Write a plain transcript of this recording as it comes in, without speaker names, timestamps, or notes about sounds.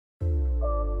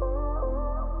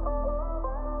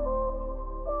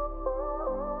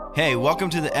Hey, welcome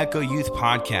to the Echo Youth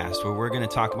Podcast, where we're going to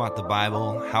talk about the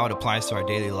Bible, how it applies to our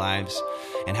daily lives,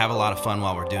 and have a lot of fun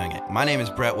while we're doing it. My name is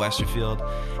Brett Westerfield,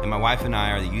 and my wife and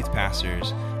I are the youth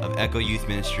pastors of Echo Youth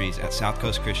Ministries at South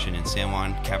Coast Christian in San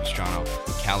Juan Capistrano,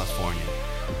 California.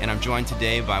 And I'm joined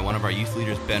today by one of our youth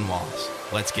leaders, Ben Wallace.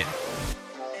 Let's get it.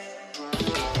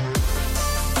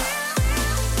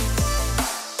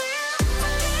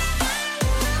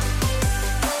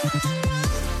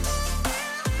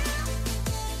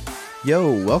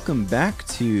 Yo, welcome back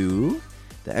to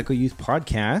the Echo Youth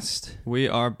Podcast. We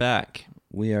are back.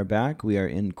 We are back. We are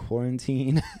in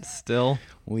quarantine. Still.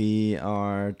 We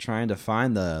are trying to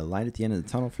find the light at the end of the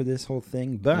tunnel for this whole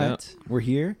thing, but we're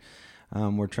here.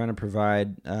 We're trying to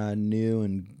provide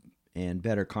new and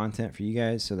better content for you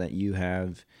guys so that you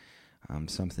have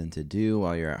something to do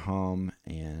while you're at home,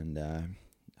 and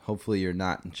hopefully you're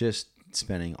not just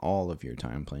spending all of your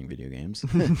time playing video games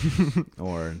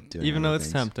or doing even though it's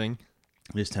things. tempting.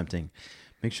 It is tempting.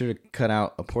 Make sure to cut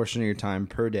out a portion of your time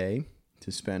per day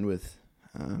to spend with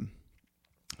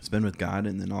God,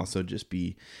 and then also just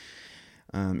be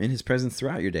in His presence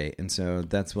throughout your day. And so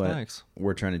that's what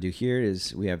we're trying to do here.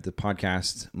 Is we have the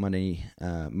podcast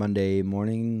Monday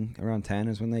morning around 10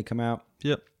 is when they come out.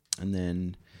 Yep. And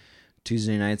then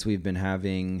Tuesday nights we've been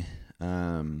having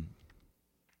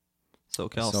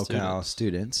SoCal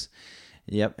students.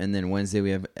 Yep. And then Wednesday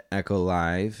we have Echo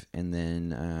Live, and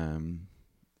then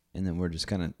we're just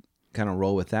kind of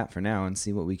roll with that for now and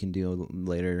see what we can do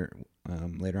later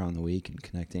on in the week and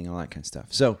connecting, all that kind of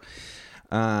stuff. So,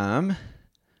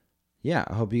 yeah,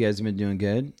 I hope you guys have been doing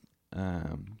good.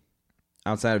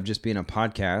 Outside of just being a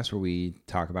podcast where we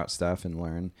talk about stuff and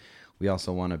learn, we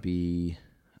also want to be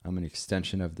an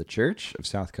extension of the church of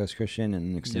South Coast Christian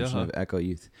and an extension of Echo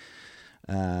Youth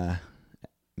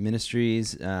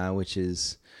Ministries, which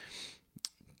is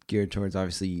geared towards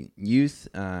obviously youth,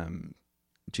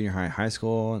 junior high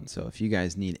school. And so if you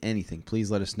guys need anything,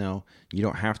 please let us know. You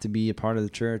don't have to be a part of the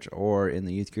church or in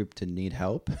the youth group to need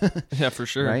help. Yeah, for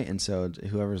sure. Right. And so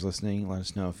whoever's listening, let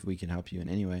us know if we can help you in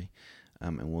any way.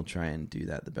 And we'll try and do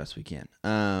that the best we can.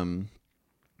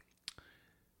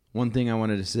 One thing I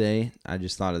wanted to say, I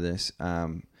just thought of this.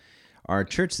 Our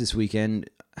church this weekend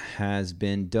has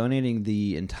been donating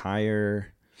the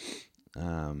entire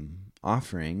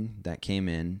offering that came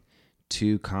in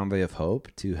to Convoy of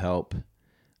Hope to help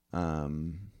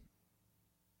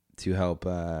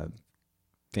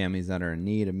families that are in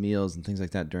need of meals and things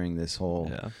like that during this whole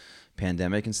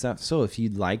pandemic and stuff. So if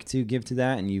you'd like to give to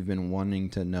that and you've been wanting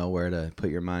to know where to put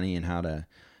your money and how to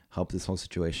help this whole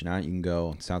situation out, you can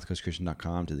go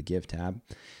southcoastchristian.com to the Give tab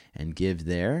and give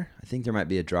there. I think there might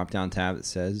be a drop-down tab that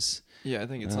says... Yeah, I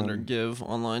think it's under Give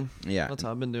online. Yeah. That's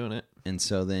how I've been doing it. And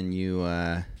so then you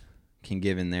can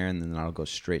give in there, and then that'll go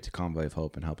straight to Convoy of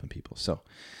Hope and helping people. So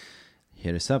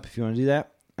hit us up if you want to do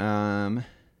that.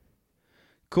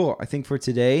 Cool. I think for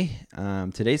today,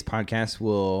 today's podcast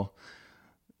will...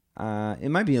 it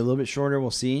might be a little bit shorter.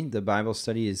 We'll see. The Bible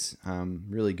study is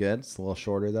really good. It's a little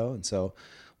shorter, though, and so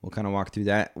we'll kind of walk through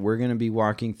that. We're going to be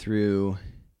walking through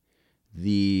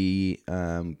the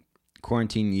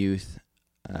Quarantine Youth.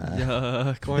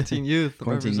 Quarantine Youth.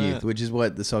 Quarantine Youth, which is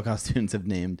what the SoCal students have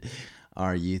named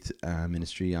our youth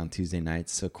ministry on Tuesday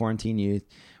nights. So Quarantine Youth,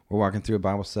 we're walking through a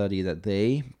Bible study that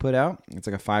they put out. It's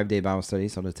like a 5-day Bible study,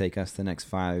 so it'll take us the next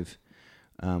 5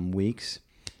 weeks.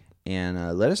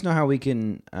 And let us know how we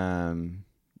can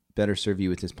better serve you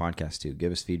with this podcast too.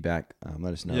 Give us feedback.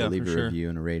 Let us know. Leave a review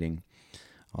and a rating.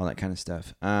 All that kind of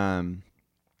stuff.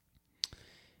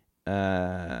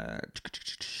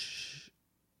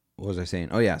 What was I saying?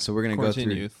 Oh, yeah. So we're going to go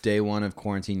through day 1 of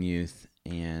Quarantine Youth.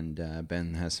 And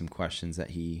Ben has some questions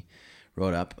that he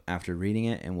wrote up after reading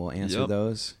it. And we'll answer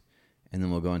those. And then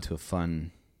we'll go into a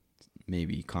fun,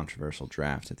 maybe controversial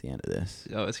draft at the end of this.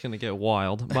 Oh, it's going to get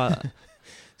wild. But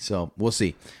so we'll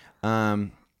see.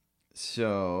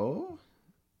 So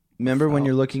remember when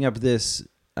you're looking up this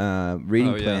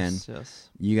reading plan,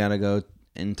 you got to go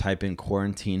and type in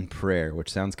quarantine prayer,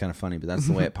 which sounds kind of funny, but that's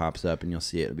the way it pops up, and you'll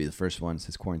see it. It'll be the first one. It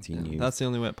says Quarantine Youth. That's the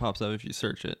only way it pops up if you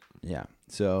search it. Yeah.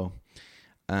 So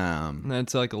and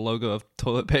it's like a logo of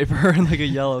toilet paper and like a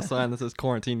yellow sign that says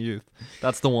Quarantine Youth.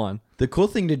 That's the one. The cool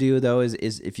thing to do, though, is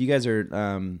if you guys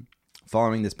are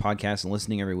following this podcast and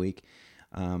listening every week,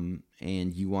 and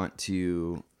you want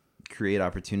to create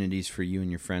opportunities for you and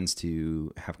your friends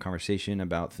to have conversation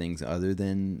about things other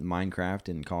than Minecraft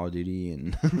and Call of Duty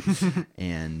and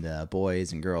and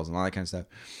boys and girls and all that kind of stuff.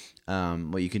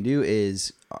 What you can do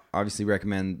is obviously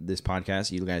recommend this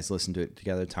podcast. You guys listen to it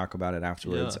together, talk about it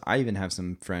afterwards. Yeah. I even have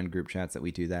some friend group chats that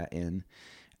we do that in.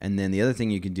 And then the other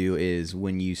thing you can do is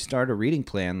when you start a reading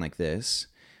plan like this,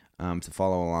 to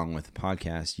follow along with the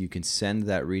podcast, you can send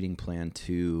that reading plan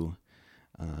to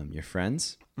your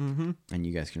friends, and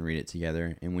you guys can read it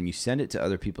together. And when you send it to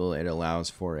other people, it allows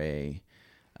for a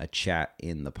chat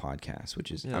in the podcast,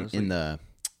 which is in the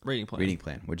reading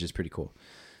plan, which is pretty cool.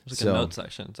 There's like a note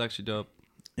section. It's actually dope.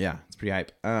 Yeah, it's pretty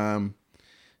hype.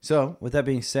 So with that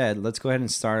being said, let's go ahead and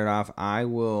start it off. I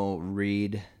will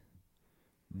read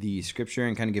the scripture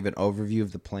and kind of give an overview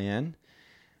of the plan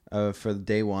for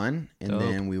day one, and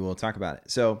then we will talk about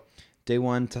it. So day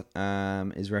one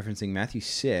is referencing Matthew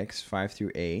 6, 5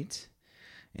 through 8.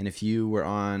 And if you were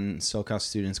on SoCal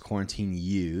Students Quarantine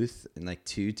Youth, and like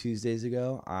 2 Tuesdays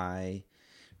ago, I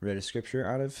read a scripture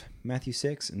out of Matthew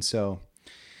 6. And so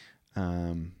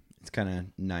it's kind of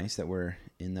nice that we're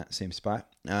in that same spot.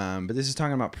 But this is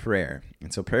talking about prayer.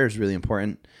 And so prayer is really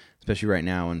important, especially right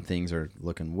now when things are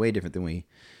looking way different than we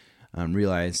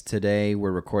realized. Today,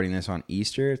 we're recording this on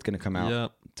Easter. It's going to come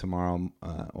out tomorrow,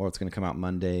 or it's going to come out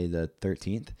Monday the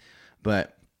 13th.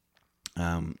 But,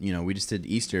 we just did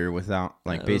Easter without,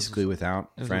 without friends,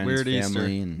 family, Easter.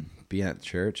 And being at the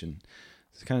church. And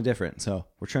it's kind of different. So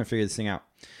we're trying to figure this thing out.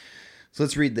 So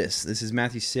let's read this. This is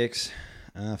Matthew 6,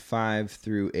 5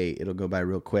 through 8. It'll go by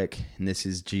real quick. And this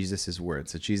is Jesus'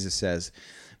 words. So Jesus says,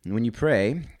 "When you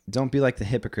pray, don't be like the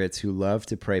hypocrites who love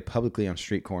to pray publicly on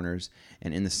street corners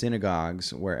and in the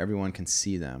synagogues where everyone can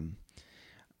see them.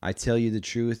 I tell you the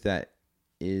truth, that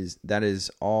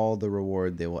is all the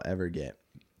reward they will ever get."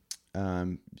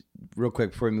 Real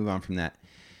quick before we move on from that,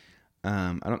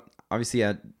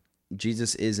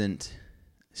 Jesus isn't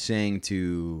saying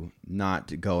to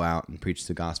not go out and preach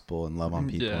the gospel and love on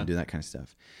people and do that kind of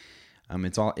stuff.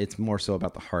 It's more so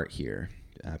about the heart here.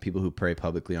 People who pray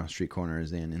publicly on street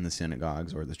corners and in the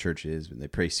synagogues or the churches, they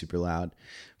pray super loud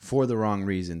for the wrong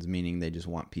reasons, meaning they just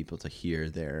want people to hear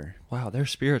their... Wow, they're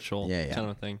spiritual kind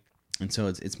of thing. And so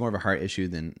it's more of a heart issue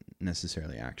than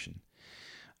necessarily action.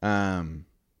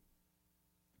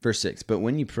 Verse 6, "But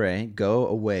when you pray, go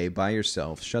away by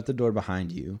yourself, shut the door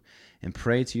behind you, and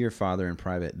pray to your Father in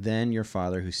private. Then your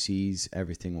Father who sees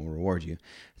everything will reward you."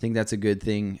 I think that's a good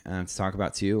thing to talk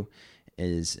about too.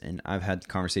 And I've had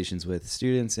conversations with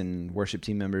students and worship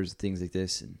team members, things like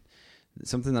this. And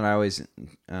something that I always,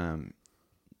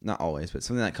 not always, but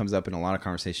something that comes up in a lot of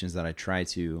conversations that I try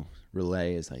to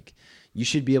relay is like, you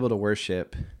should be able to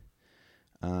worship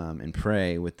and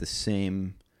pray with the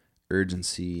same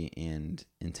urgency and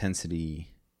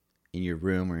intensity in your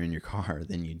room or in your car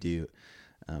than you do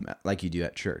like you do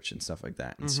at church and stuff like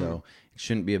that. And so it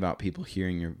shouldn't be about people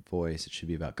hearing your voice. It should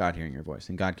be about God hearing your voice.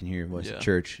 And God can hear your voice at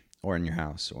church or in your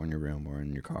house or in your room or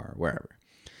in your car, or wherever.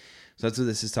 So that's what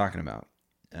this is talking about.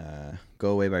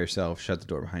 Go away by yourself, shut the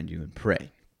door behind you, and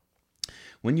pray.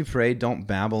 When you pray, don't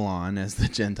babble on as the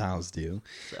Gentiles do.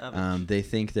 They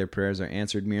think their prayers are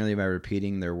answered merely by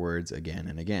repeating their words again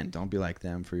and again. Don't be like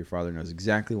them, for your Father knows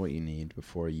exactly what you need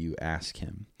before you ask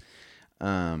him.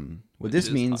 What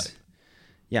this means...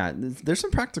 Yeah, there's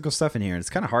some practical stuff in here. It's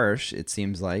kind of harsh, it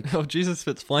seems like. Oh, Jesus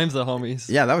spits flames at homies.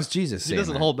 Yeah, that was Jesus. He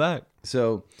doesn't hold back.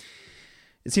 So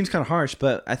it seems kind of harsh,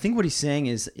 but I think what he's saying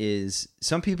is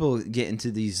some people get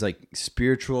into these like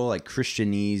spiritual, like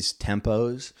Christianese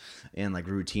tempos and like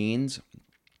routines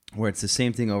where it's the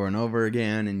same thing over and over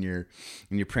again, and you're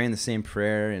praying the same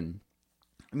prayer. And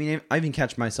I mean, I even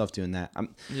catch myself doing that.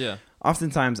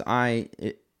 Oftentimes,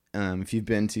 if you've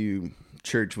been to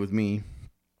church with me,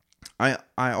 I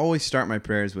always start my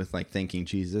prayers with like thanking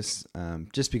Jesus,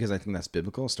 just because I think that's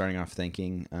biblical. Starting off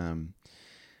thanking,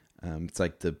 it's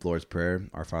like the Lord's Prayer,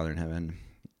 "Our Father in heaven,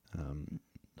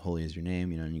 holy is your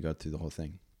name," and you go through the whole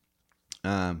thing.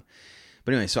 But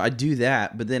anyway, so I do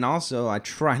that, but then also I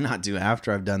try not to,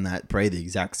 after I've done that, pray the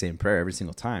exact same prayer every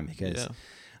single time, because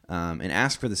and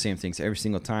ask for the same things every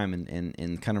single time,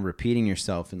 and kind of repeating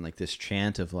yourself in like this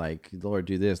chant of like, "Lord,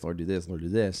 do this, Lord, do this, Lord, do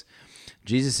this."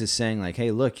 Jesus is saying like,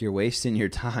 hey, look, you're wasting your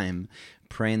time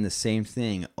praying the same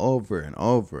thing over and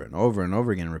over and over and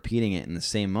over again, repeating it in the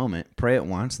same moment. Pray it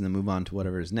once and then move on to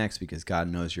whatever is next, because God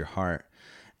knows your heart,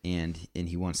 and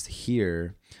he wants to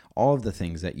hear all of the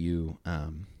things that you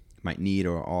might need,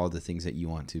 or all the things that you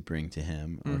want to bring to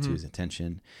him or to his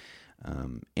attention.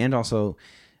 And also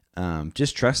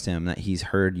just trust him that he's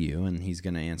heard you and he's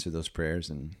going to answer those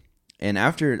prayers. And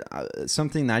after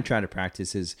something that I try to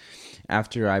practice is,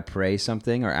 after I pray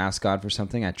something or ask God for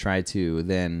something, I try to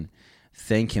then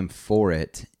thank him for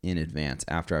it in advance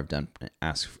after I've been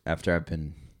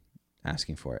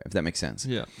asking for it, if that makes sense.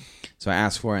 Yeah. So I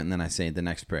ask for it, and then I say the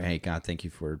next prayer, "Hey God, thank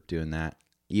you for doing that,"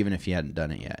 even if you hadn't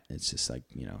done it yet. It's just like,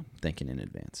 thanking in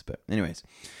advance. But anyways,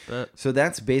 so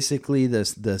that's basically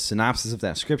the synopsis of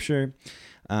that scripture.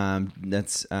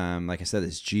 That's like I said,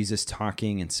 it's Jesus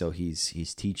talking, and so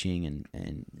he's teaching,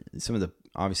 and some of the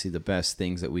obviously the best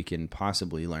things that we can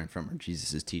possibly learn from are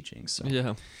Jesus' teachings. So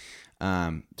Yeah.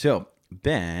 So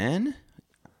Ben,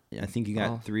 I think you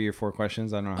got 3 or 4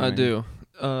 questions. I don't know how I many. do.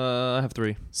 I have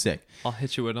 3. Sick. I'll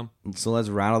hit you with them. So let's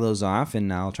rattle those off,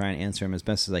 and I'll try and answer them as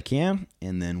best as I can,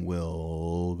 and then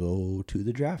we'll go to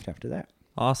the draft after that.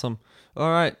 Awesome. All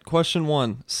right. Question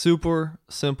 1. Super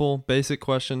simple, basic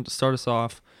question to start us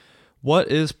off. What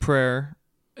is prayer,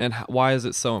 and why is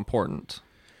it so important?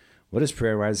 What is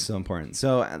prayer? Why is it so important?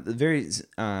 So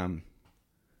the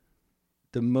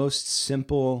most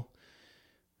simple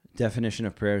definition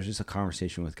of prayer is just a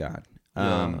conversation with God.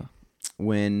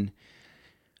 When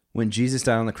Jesus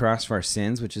died on the cross for our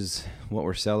sins, which is what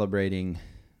we're celebrating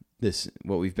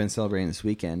what we've been celebrating this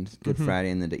weekend, Good Friday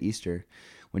and then to Easter.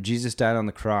 When Jesus died on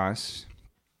the cross,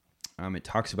 it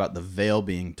talks about the veil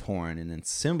being torn, and in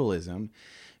symbolism,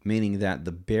 meaning that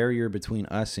the barrier between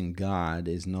us and God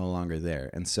is no longer there.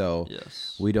 And so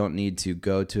we don't need to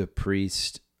go to a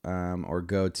priest or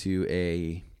go to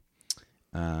a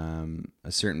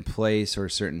certain place or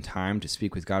a certain time to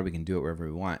speak with God. We can do it wherever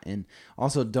we want. And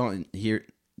also don't hear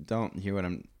what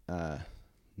I'm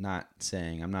not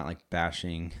saying. I'm not like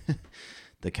bashing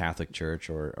the Catholic Church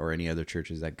or any other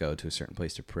churches that go to a certain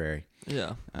place to pray.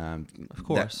 Yeah. Of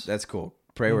course. That's cool.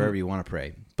 Pray wherever you want to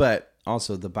pray. But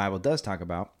also the Bible does talk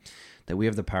about that we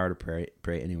have the power to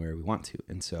pray anywhere we want to.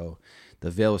 And so the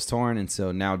veil is torn. And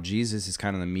so now Jesus is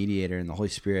kind of the mediator, and the Holy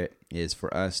Spirit is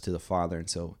for us to the Father. And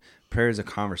so prayer is a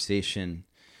conversation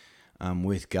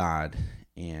with God,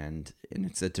 and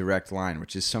it's a direct line,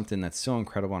 which is something that's so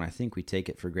incredible. And I think we take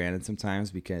it for granted sometimes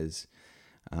because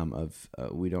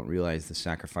we don't realize the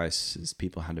sacrifices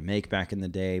people had to make back in the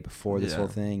day before this whole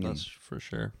thing. That's for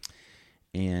sure.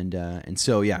 And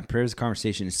so prayer is a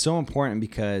conversation. It's so important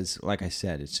because, like I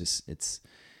said,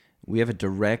 we have a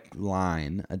direct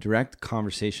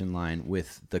conversation line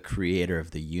with the creator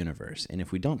of the universe. And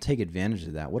if we don't take advantage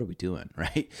of that, what are we doing,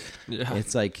 right? Yeah.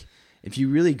 It's like, if you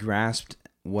really grasped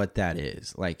what that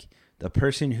is, like the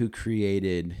person who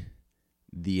created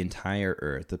the entire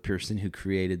earth, the person who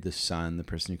created the sun, the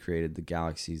person who created the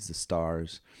galaxies, the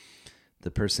stars,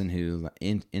 the person who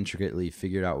intricately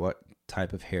figured out what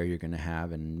type of hair you're going to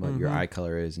have and what your eye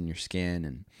color is and your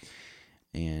skin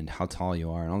and how tall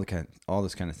you are and all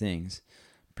those kind of things.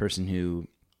 Person who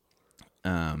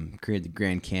created the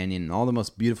Grand Canyon and all the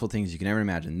most beautiful things you can ever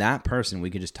imagine. That person, we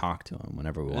could just talk to him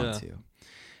whenever we want to.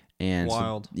 And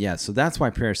wild. So that's why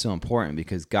prayer is so important,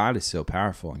 because God is so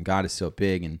powerful and God is so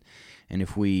big, and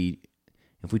if we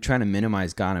try to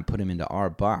minimize God and put him into our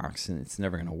box, and it's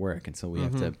never going to work. And so we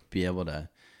have to be able to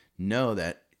know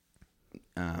that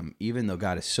even though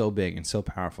God is so big and so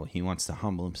powerful, he wants to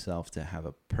humble himself to have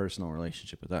a personal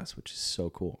relationship with us, which is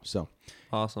so cool. So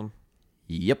awesome.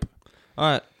 Yep. All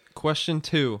right. Question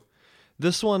 2.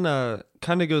 This one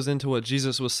kind of goes into what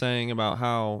Jesus was saying about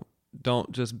how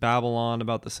don't just babble on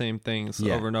about the same things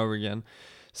over and over again.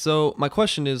 So my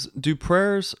question is, do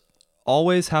prayers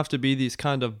always have to be these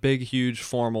kind of big, huge,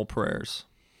 formal prayers?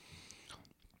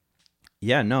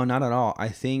 Yeah, no, not at all. I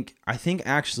think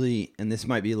actually, and this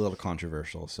might be a little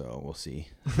controversial, so we'll see.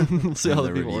 We'll see how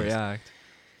the people react.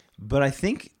 But I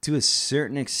think to a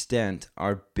certain extent,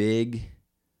 our big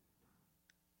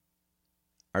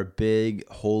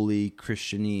holy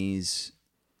Christianese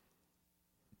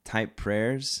type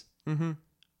prayers,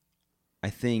 I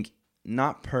think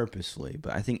not purposefully,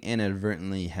 but I think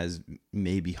inadvertently has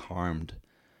maybe harmed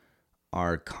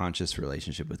our conscious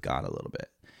relationship with God a little bit.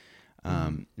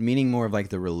 Meaning more of like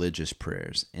the religious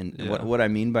prayers. And what I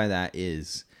mean by that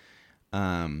is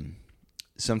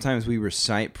sometimes we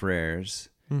recite prayers.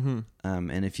 And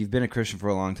if you've been a Christian for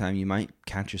a long time, you might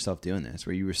catch yourself doing this,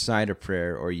 where you recite a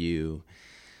prayer or you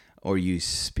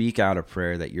speak out a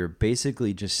prayer that you're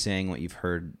basically just saying what you've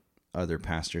heard other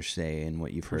pastors say and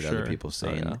what you've heard other people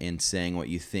say, and saying what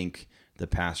you think the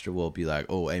pastor will be like,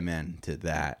 oh, amen to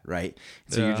that, right?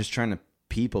 So you're just trying to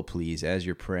people please as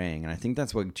you're praying. And I think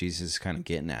that's what Jesus is kind of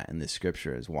getting at in this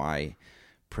scripture, is why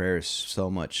prayer is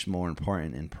so much more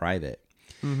important in private.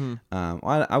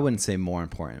 I wouldn't say more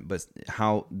important, but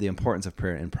how the importance of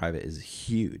prayer in private is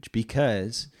huge,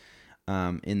 because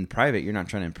in private, you're not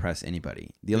trying to impress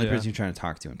anybody. The only person you're trying to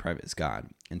talk to in private is God.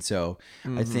 And so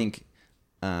I think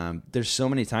there's so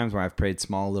many times where I've prayed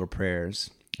small little prayers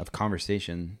of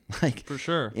conversation, like for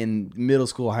sure in middle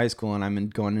school, high school, and I'm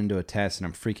going into a test and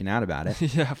I'm freaking out about it.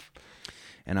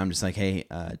 And I'm just like, hey,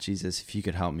 Jesus, if you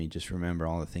could help me just remember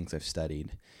all the things I've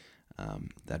studied,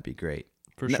 that'd be great.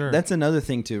 For sure. That's another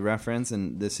thing to reference,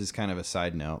 and this is kind of a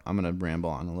side note. I'm going to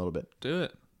ramble on a little bit. Do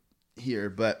it Here,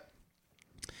 but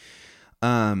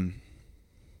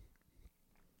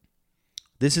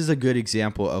This is a good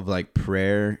example of like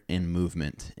prayer and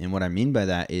movement. And what I mean by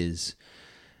that is,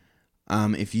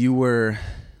 if you were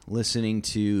listening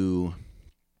to,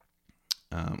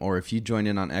 or if you joined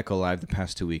in on Echo Live the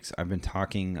past 2 weeks, I've been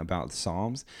talking about the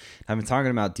Psalms. I've been talking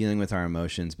about dealing with our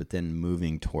emotions, but then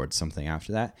moving towards something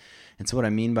after that. And so what I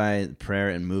mean by prayer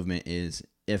and movement is,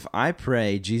 if I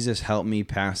pray, Jesus, help me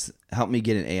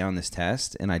get an A on this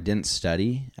test, and I didn't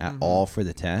study at all for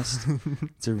the test,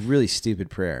 it's a really stupid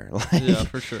prayer. Like, yeah,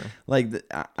 for sure. Like,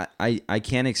 I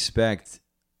can't expect,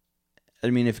 I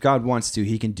mean, if God wants to,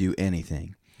 he can do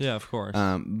anything. Yeah, of course.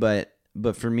 But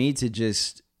for me to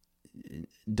just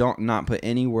not put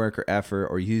any work or effort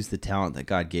or use the talent that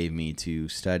God gave me to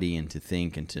study and to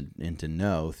think and to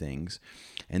know things,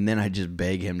 and then I just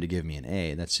beg him to give me an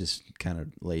A, that's just kind of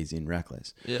lazy and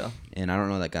reckless. Yeah. And I don't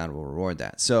know that God will reward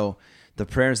that. So the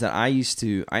prayers that I used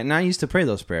to pray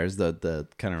those prayers, the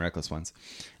kind of reckless ones.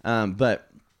 But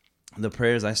the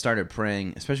prayers I started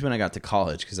praying, especially when I got to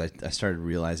college, because I started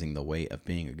realizing the weight of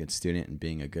being a good student and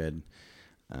being a good,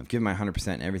 giving my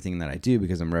 100% in everything that I do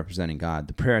because I'm representing God.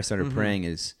 The prayer I started praying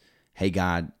is, hey,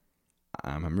 God,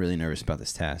 I'm really nervous about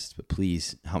this test, but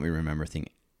please help me remember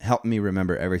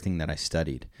everything that I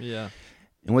studied. Yeah.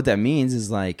 And what that means is,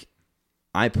 like,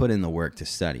 I put in the work to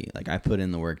study. Like, I put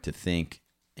in the work to think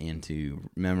and to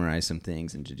memorize some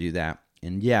things and to do that.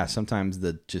 And yeah, sometimes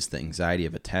the anxiety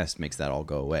of a test makes that all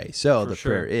go away. So the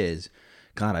prayer is,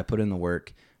 God, I put in the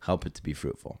work, help it to be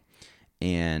fruitful.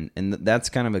 And that's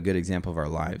kind of a good example of our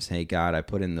lives. Hey, God, I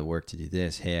put in the work to do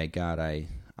this. Hey, God,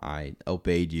 I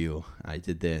obeyed you. I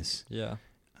did this. Yeah.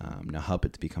 Now help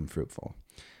it to become fruitful.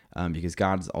 Because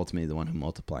God's ultimately the one who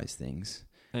multiplies things.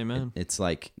 Amen. It's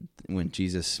like when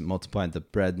Jesus multiplied the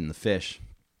bread and the fish,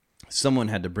 someone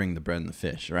had to bring the bread and the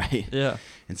fish, right? Yeah.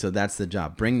 And so that's the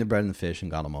job. Bring the bread and the fish,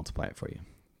 and God will multiply it for you.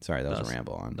 Sorry, that was a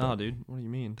ramble on. No, dude. What do you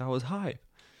mean? That was hype.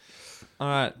 All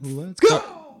right. Let's go.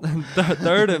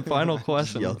 Third and final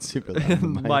question. Yelled super loud.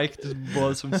 Mike just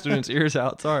blows some students' ears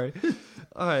out. Sorry.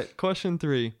 All right. Question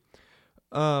 3.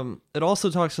 It also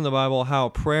talks in the Bible how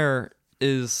prayer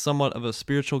is somewhat of a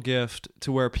spiritual gift,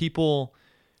 to where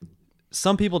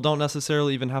some people don't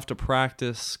necessarily even have to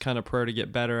practice kind of prayer to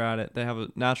get better at it. They have a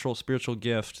natural spiritual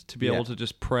gift to be able to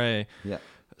just pray. Yeah.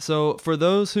 So for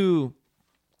those who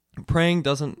praying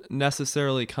doesn't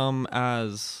necessarily come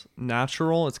as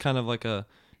natural, it's kind of like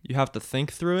you have to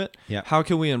think through it. Yeah. How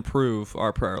can we improve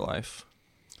our prayer life?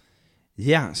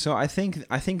 Yeah. So I think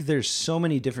there's so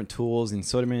many different tools and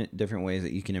so many different ways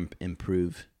that you can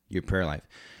improve your prayer life.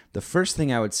 The first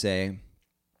thing I would say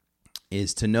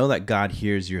is to know that God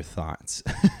hears your thoughts.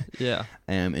 Yeah.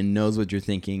 And knows what you're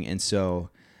thinking. And so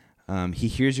he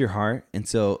hears your heart. And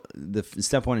so the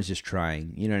step one is just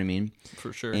trying. You know what I mean?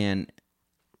 For sure. And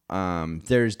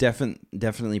there's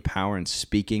definitely power in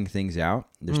speaking things out.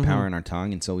 There's power in our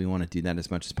tongue. And so we want to do that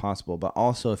as much as possible. But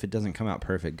also, if it doesn't come out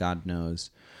perfect, God knows.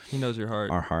 He knows your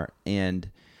heart. Our heart. And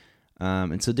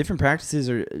so different practices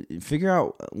are, figure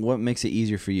out what makes it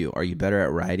easier for you. Are you better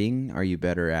at writing? Are you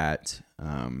better at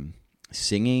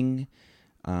singing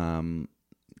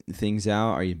things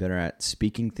out? Are you better at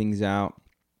speaking things out?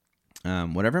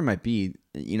 Whatever it might be.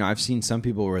 You know, I've seen some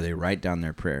people where they write down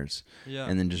their prayers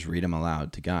and then just read them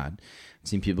aloud to God. I've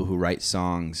seen people who write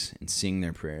songs and sing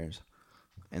their prayers.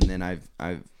 And then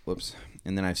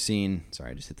I've seen,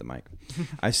 sorry, I just hit the mic.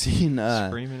 I've seen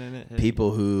screaming in it,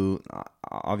 people who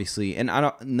obviously, and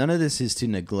none of this is to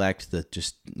neglect the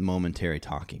just momentary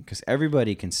talking, because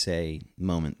everybody can say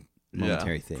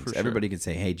momentary things. Everybody can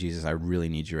say, "Hey, Jesus, I really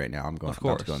need you right now. I'm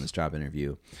about to go on this job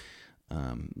interview.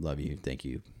 Love you, thank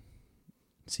you.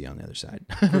 See you on the other side."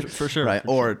 For sure. Right?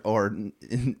 For or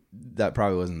that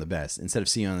probably wasn't the best. Instead of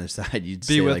 "see you on the other side," you'd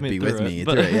be say with like, me "Be through with me it."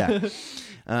 through it." Yeah.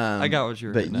 I got what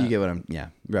you're. But you get what I'm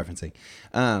referencing.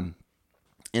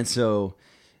 And so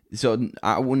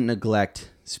I wouldn't neglect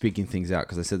speaking things out,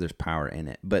 because I said there's power in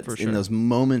it. But in those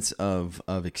moments of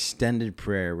extended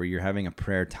prayer where you're having a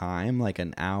prayer time, like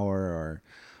an hour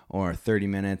or 30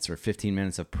 minutes or 15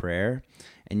 minutes of prayer,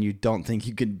 and you don't think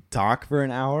you could talk for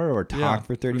an hour or talk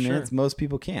for 30 minutes, most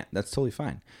people can't. That's totally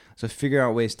fine. So figure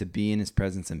out ways to be in his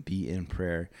presence and be in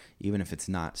prayer, even if it's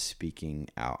not speaking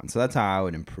out. And so that's how I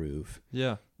would improve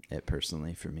it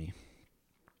personally for me.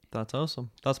 That's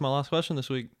awesome. That's my last question this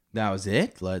week. That was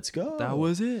it. Let's go. That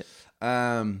was it.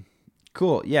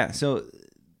 Cool. Yeah. So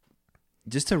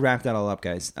just to wrap that all up,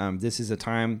 guys, this is a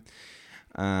time,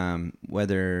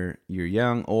 whether you're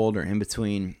young, old, or in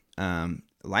between,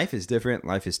 life is different.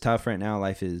 Life is tough right now.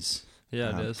 Life is, it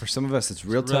is. For some of us, it's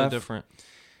real really tough. Different.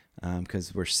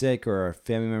 Because we're sick, or our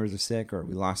family members are sick, or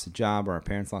we lost a job, or our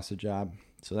parents lost a job.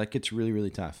 So that gets really, really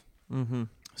tough. Mm-hmm.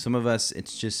 Some of us,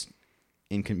 it's just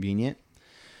inconvenient.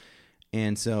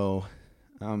 And so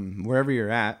wherever you're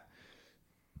at,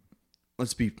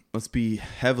 let's be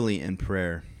heavily in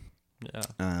prayer.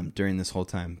 Yeah. During this whole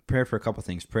time. Prayer for a couple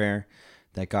things. Prayer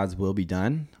that God's will be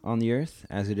done on the earth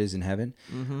as it is in heaven.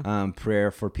 Mm-hmm. Prayer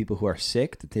for people who are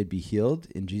sick, that they'd be healed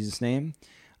in Jesus' name.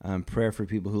 Prayer for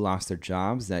people who lost their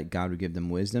jobs, that God would give them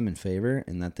wisdom and favor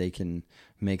and that they can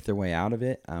make their way out of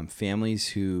it. Families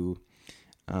who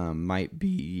might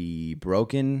be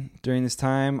broken during this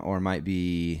time or might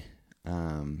be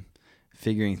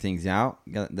figuring things out,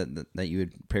 that you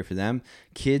would pray for them.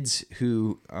 Kids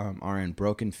who are in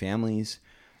broken families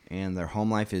and their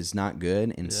home life is not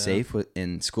good and safe,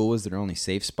 and school was their only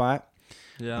safe spot.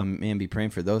 Yeah, and be praying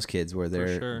for those kids where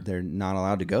they're not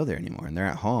allowed to go there anymore and they're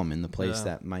at home in the place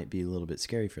that might be a little bit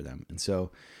scary for them. And so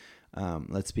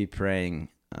let's be praying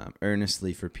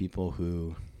earnestly for people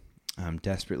who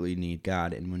desperately need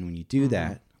God. And when you do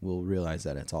that, we'll realize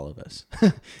that it's all of us.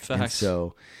 Facts. And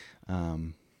so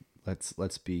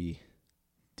let's be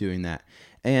doing that.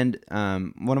 And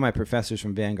one of my professors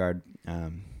from Vanguard,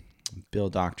 Bill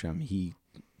Doctrum, he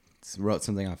wrote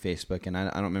something on Facebook, and I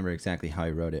don't remember exactly how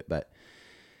he wrote it, but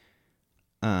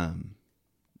and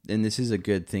this is a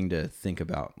good thing to think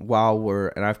about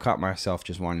and I've caught myself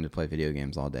just wanting to play video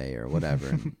games all day or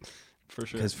whatever. For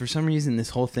sure. Because for some reason, this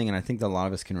whole thing, and I think that a lot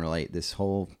of us can relate, this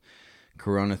whole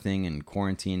Corona thing and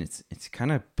quarantine, it's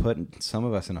kind of put some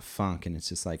of us in a funk, and it's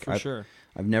just like, I've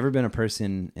never been a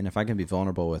person, and if I can be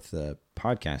vulnerable with the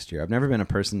podcast here, I've never been a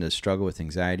person to struggle with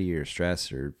anxiety or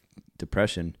stress or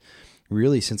depression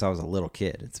really since I was a little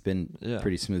kid. It's been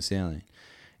pretty smooth sailing.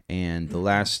 And the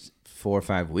last 4 or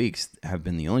 5 weeks have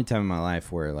been the only time in my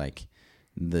life where like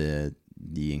the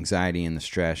anxiety and the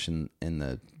stress and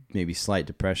the maybe slight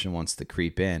depression wants to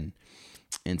creep in.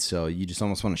 And so you just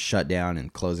almost want to shut down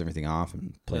and close everything off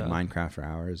and play Minecraft for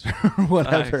hours or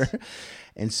whatever. Nice.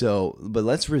 And so, but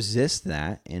let's resist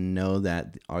that and know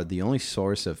that the only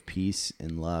source of peace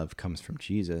and love comes from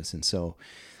Jesus. And so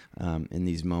in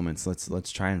these moments,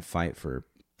 let's try and fight for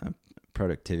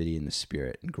productivity in the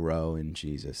spirit and grow in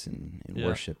Jesus and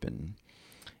worship and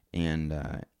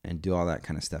do all that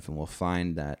kind of stuff. And we'll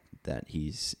find that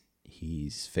he's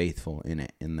faithful in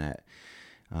it, and that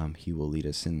he will lead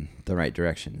us in the right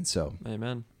direction. And so,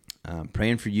 amen.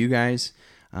 Praying for you guys,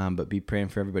 but be praying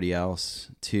for everybody else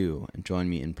too, and join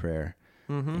me in prayer.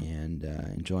 Mm-hmm.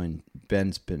 And join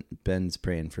Ben's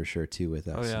praying for sure too with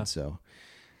us. And so,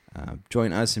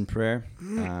 join us in prayer.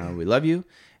 We love you.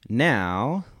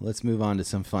 Now let's move on to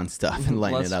some fun stuff and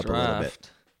lighten it up a little bit.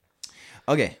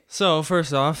 Okay. So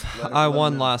first off, I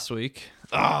won last week.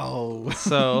 Oh,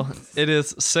 so it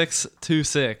is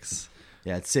 6-6.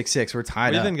 Yeah, it's 6-6. We're tied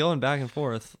up. We've been going back and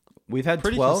forth. We've had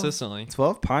pretty 12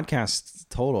 podcasts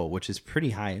total, which is pretty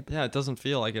high. Yeah, it doesn't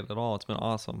feel like it at all. It's been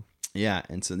awesome. Yeah,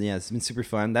 and so it's been super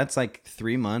fun. That's like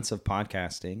 3 months of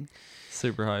podcasting.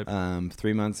 Super hype.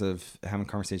 3 months of having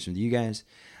conversations with you guys.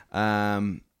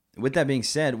 With that being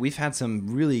said, we've had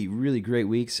some really, really great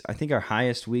weeks. I think our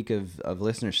highest week of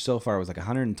listeners so far was like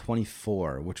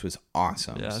 124, which was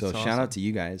awesome. Yeah, so shout out to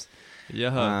you guys.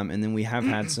 Yeah. And then we have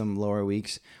had some lower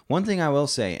weeks. One thing I will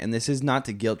say, and this is not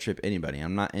to guilt trip anybody.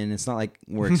 And it's not like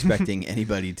we're expecting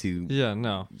anybody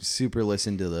to super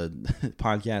listen to the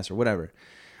podcast or whatever.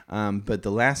 But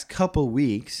the last couple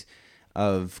weeks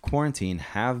of quarantine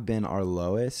have been our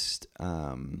lowest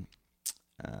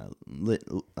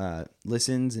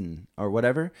listens or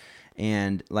whatever.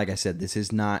 And like I said, this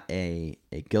is not a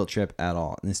guilt trip at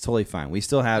all, and it's totally fine. We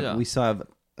still have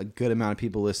a good amount of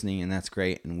people listening, and that's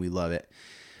great, and we love it.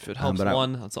 If it helps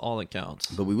that's all that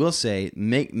counts. But we will say,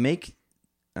 make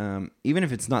even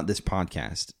if it's not this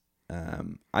podcast,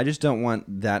 I just don't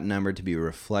want that number to be a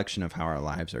reflection of how our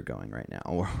lives are going right now,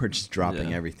 or we're just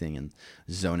dropping everything and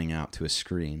zoning out to a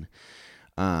screen.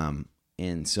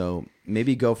 And so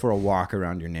maybe go for a walk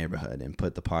around your neighborhood and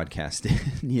put the podcast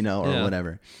in, or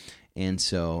whatever. And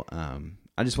so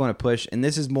I just want to push, and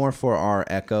this is more for our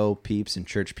Echo peeps and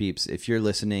church peeps. If you're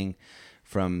listening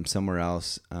from somewhere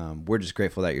else, we're just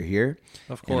grateful that you're here.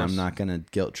 Of course. And I'm not going to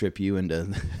guilt trip you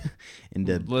into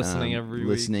listening every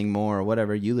listening week. More or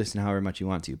whatever. You listen however much you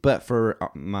want to. But for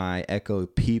my Echo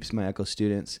peeps, my Echo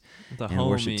students, and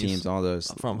worship teams, all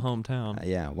those from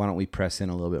hometown. Why don't we press in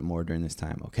a little bit more during this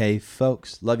time? Okay,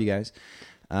 folks, love you guys.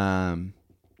 And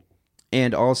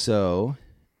also,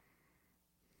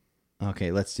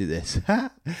 okay, let's do this.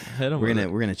 We're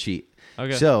gonna cheat.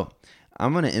 Okay. So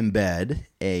I'm going to embed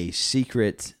a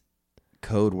secret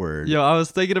code word. Yo, I was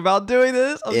thinking about doing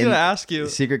this. I was going to ask you.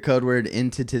 Secret code word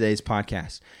into today's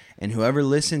podcast. And whoever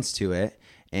listens to it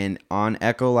And on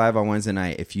Echo Live on Wednesday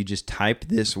night, if you just type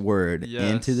this word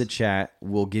into the chat,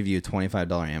 we'll give you a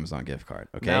 $25 Amazon gift card.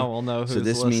 Okay. Now we'll know who's So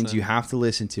this listening. means you have to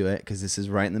listen to it because this is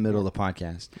right in the middle of the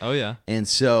podcast. Oh yeah. And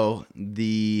so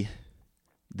the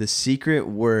secret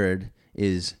word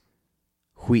is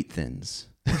wheat thins.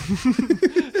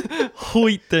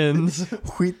 Wheat thins.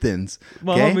 Wheat thins.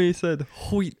 My homie said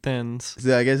wheat thins.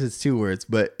 So I guess it's 2 words,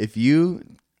 but if you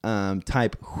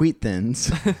type wheat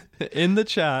thins in the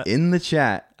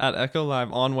chat at Echo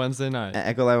Live on Wednesday night. At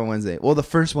Echo Live on Wednesday. Well, the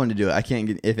first one to do it, I can't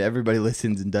get, if everybody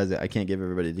listens and does it, I can't give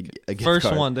everybody a gift card.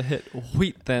 First one to hit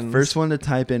wheat thins. First one to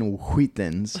type in wheat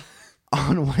thins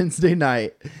on Wednesday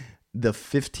night, the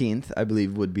 15th, I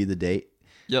believe would be the date.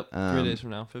 Yep, 3 days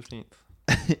from now, 15th.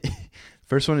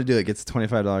 First one to do it gets a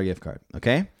 $25 gift card.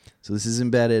 Okay, so this is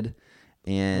embedded,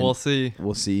 and we'll see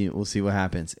what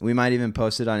happens. We might even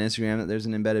post it on Instagram that there's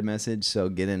an embedded message. So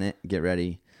get in it, get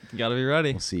ready. You gotta be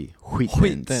ready. We'll see wheat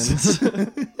thins.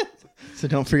 So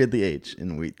don't forget the H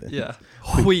in wheat thins. Yeah,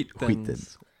 wheat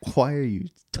thins. Why are you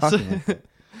talking like that?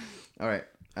 All right.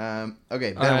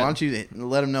 Okay, Ben, why don't you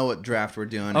let them know what draft we're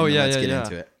doing? Oh, let's get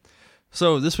into it.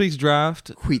 So this week's draft,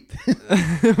 wheat,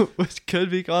 which could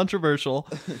be controversial,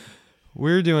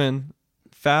 we're doing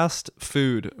fast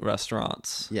food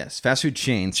restaurants. Yes, fast food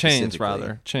chains. Chains.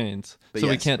 But so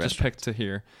we can't just pick to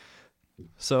here.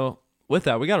 So with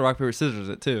that, we got to rock, paper, scissors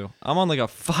it too. I'm on like a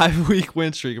 5-week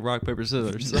win streak of rock, paper,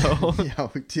 scissors. So yeah,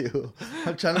 we do.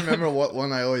 I'm trying to remember what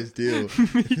one I always do. I'm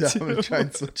going to try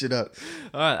and switch it up.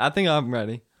 All right, I think I'm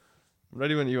ready.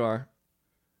 Ready when you are.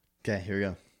 Okay, here we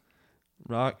go.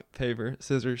 Rock, paper,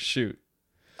 scissors, shoot.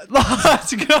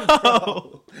 Let's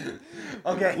go.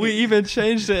 Okay. We even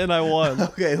changed it and I won.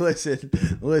 Okay,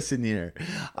 listen here.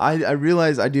 I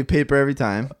realize I do paper every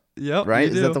time. Yep. Right?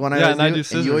 Is that the one I always do? Yeah, and I do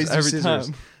scissors you always do every scissors.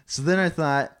 time. So then I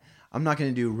thought, I'm not going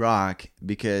to do rock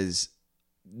because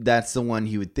that's the one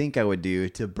he would think I would do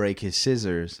to break his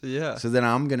scissors. Yeah. So then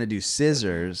I'm going to do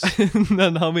scissors. And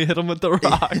then homie hit him with the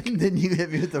rock. And then you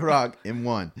hit me with the rock and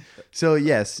won. So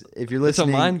yes, if you're listening,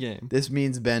 it's a mind game. This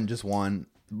means Ben just won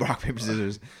rock, paper,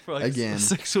 scissors for like again.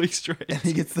 6 weeks straight. And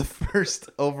he gets the first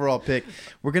overall pick.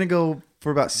 We're going to go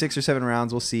for about 6 or 7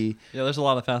 rounds. We'll see. Yeah, there's a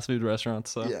lot of fast food restaurants.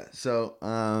 So yeah. So,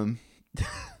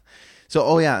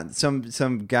 oh yeah, some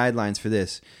guidelines for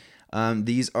this.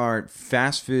 These are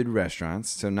fast food restaurants,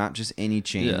 so not just any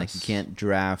chain. Yes. Like you can't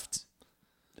draft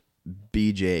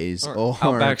BJ's or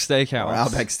Outback Steakhouse, or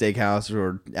Outback Steakhouse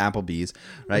or Applebee's,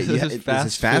 right? This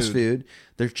is fast food.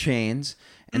 They're chains,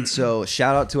 and so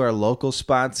shout out to our local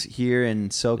spots here in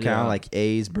SoCal, like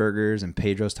A's Burgers and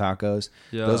Pedro's Tacos.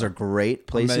 Yeah. Those are great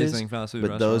places, amazing fast food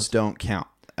but those don't count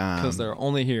because they're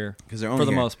only here. For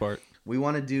the most part. We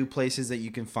want to do places that you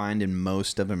can find in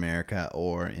most of America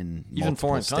or in even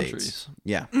foreign states. Countries.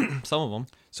 Yeah. Some of them.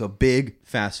 So big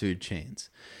fast food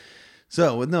chains.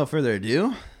 So with no further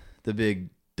ado, the big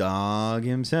dog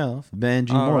himself, Benji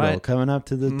Mortal, coming up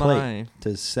to the plate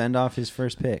to send off his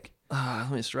first pick. Let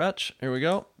me stretch. Here we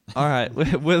go. All right.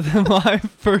 With my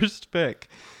first pick,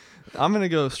 I'm going to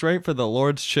go straight for the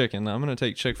Lord's Chicken. I'm going to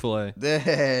take Chick-fil-A.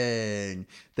 Dang.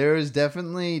 There is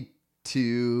definitely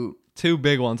two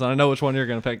big ones, and I know which one you're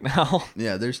going to pick now.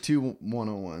 Yeah, there's 2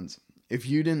 101s. If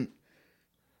you didn't...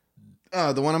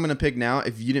 the one I'm going to pick now,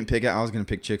 if you didn't pick it, I was going to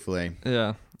pick Chick-fil-A.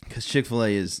 Yeah. Because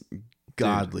Chick-fil-A is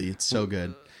godly. Dude. It's so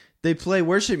good. They play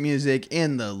worship music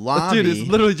in the lobby. Dude, it's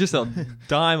literally just a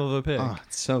dime of a pick. Oh,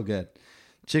 it's so good.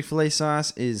 Chick-fil-A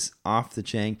sauce is off the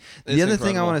chain. The other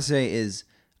thing I want to say is,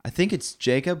 I think it's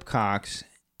Jacob Cox,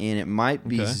 and it might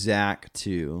be Zach,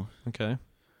 too. Okay.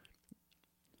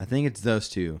 I think it's those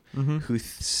two who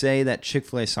say that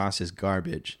Chick-fil-A sauce is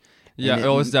garbage. Yeah, it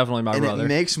was definitely my brother. It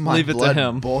makes my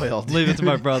blood boil. Leave it to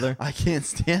my brother. I can't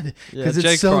stand it because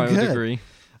it's so good. Would agree.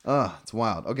 Oh, it's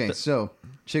wild. Okay, so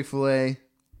Chick-fil-A,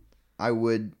 I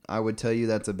would tell you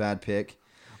that's a bad pick,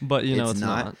 but it's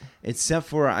not. Except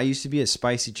for I used to be a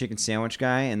spicy chicken sandwich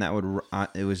guy, and that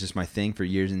it was just my thing for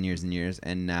years and years and years,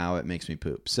 and now it makes me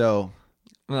poop. So.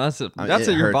 Well, that's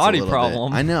your body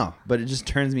problem. Bit. I know, but it just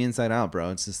turns me inside out,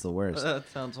 bro. It's just the worst. That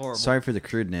sounds horrible. Sorry for the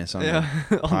crudeness on the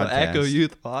on the Echo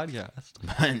Youth podcast.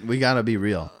 But we gotta be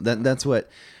real. That's what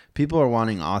people are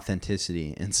wanting,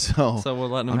 authenticity, and so we're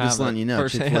letting them I'm just letting you know,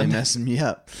 Chick-fil-A messing me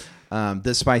up.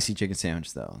 The spicy chicken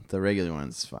sandwich though, the regular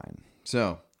one's fine.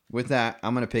 So with that,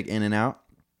 I'm gonna pick In-N-Out.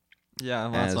 Yeah,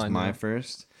 that's as my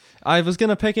first. I was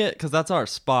gonna pick it because that's our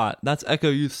spot. That's Echo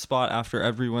Youth spot after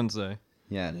every Wednesday.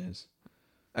 Yeah, it is.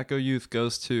 Echo Youth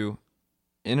goes to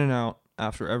In-N-Out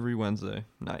after every Wednesday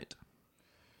night.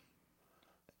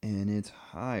 And it's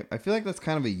hype. I feel like that's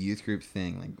kind of a youth group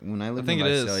thing. Like when I lived in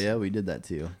Visalia, we did that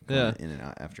too. Yeah.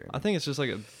 In-N-Out after. I think it's just like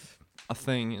a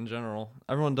thing in general.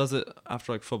 Everyone does it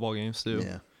after like football games too.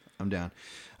 Yeah, I'm down.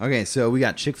 Okay, so we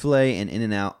got Chick-fil-A and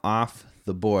In-N-Out off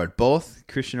the board. Both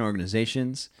Christian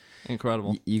organizations.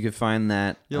 Incredible. You could find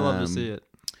that. You'll love to see it.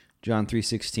 John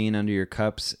 3:16 under your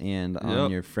cups and on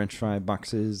your French fry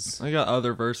boxes. I got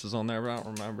other verses on there, but I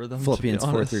don't remember them. Philippians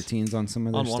 4:13's on some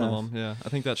of their on stuff. one of them, yeah. I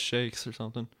think that's shakes or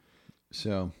something.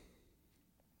 So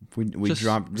we Just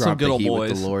drop some good the old heat boys.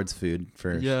 with the Lord's food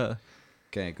first. Yeah.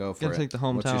 Okay, go for Gotta it. take the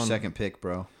hometown. What's your second pick,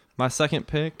 bro? My second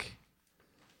pick,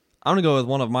 I'm gonna go with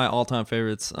one of my all-time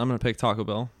favorites. I'm gonna pick Taco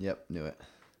Bell. Yep, knew it.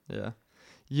 Yeah.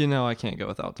 You know I can't go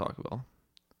without Taco Bell.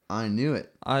 I knew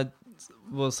it. I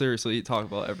will seriously eat Taco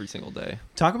Bell every single day.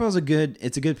 Taco Bell's a good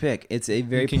pick. It's a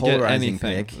very can get polarizing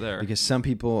anything pick there. because some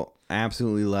people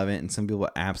absolutely love it and some people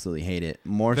absolutely hate it.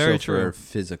 More Very so true. for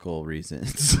physical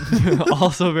reasons.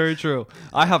 Also very true.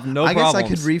 I have no I problems. guess I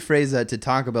could rephrase that to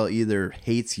Taco Bell either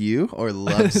hates you or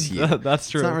loves you. That's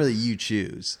true. It's not really you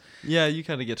choose. Yeah, you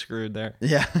kind of get screwed there.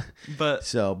 Yeah. But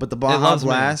But the It Baja loves me.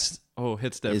 Blast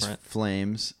hits is different.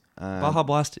 flames. Baja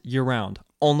Blast year round.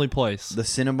 Only place. The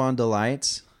Cinnabon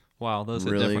Delights, Wow, those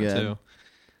hit really different good.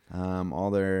 too. All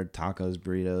their tacos,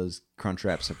 burritos,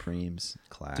 Crunchwrap Supremes,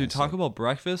 classic. Dude, Taco Bell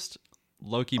breakfast,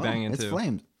 low-key banging it's too.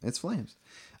 flames. It's flames.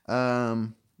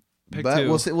 Pick But two.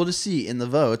 we'll see. We'll just see in the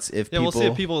votes if Yeah, people, we'll see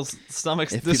if people's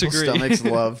stomachs if disagree. people's stomachs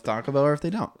love Taco Bell or if they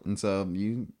don't. And so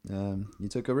you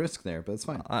took a risk there, but it's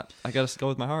fine. I gotta go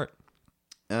with my heart.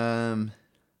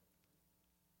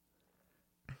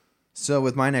 So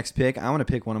with my next pick, I want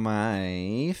to pick one of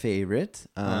my favorite.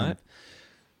 All right.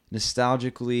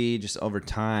 Nostalgically, just over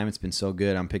time, it's been so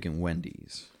good. I'm picking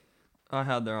Wendy's. I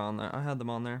had them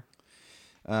on there.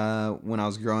 When I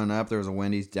was growing up, there was a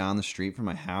Wendy's down the street from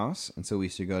my house, and so we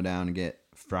used to go down and get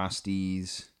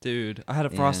Frosties. Dude, I had a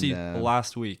Frosty And,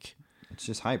 last week. It's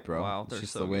just hype, bro. Wow, it's they're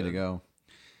just so the way to good. go.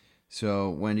 So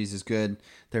Wendy's is good.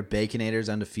 Their Baconator's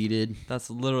undefeated. That's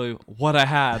literally what I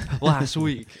had last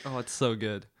week. Oh, it's so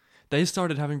good. They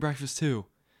started having breakfast too.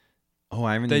 Oh,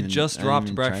 I haven't. They even, just I haven't dropped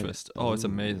even tried breakfast. it. Oh, it's Ooh,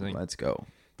 amazing. Let's go.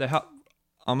 They have.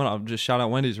 I'm gonna just shout out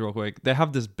Wendy's real quick. They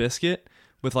have this biscuit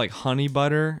with like honey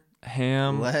butter,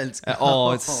 ham. Let's go.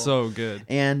 Oh, it's so good.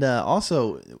 And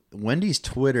also, Wendy's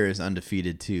Twitter is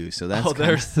undefeated too. So that's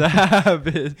They're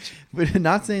savage. But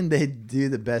not saying they do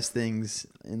the best things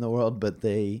in the world, but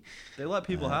They let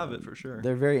people have it for sure.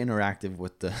 they're very interactive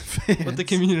with the fans. With the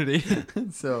community,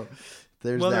 So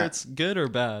there's whether that. it's good or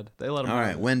bad, they let them. All have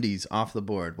right, it. Wendy's off the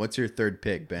board. What's your third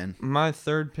pick, Ben? My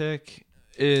third pick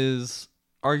is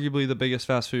arguably the biggest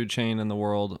fast food chain in the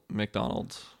world,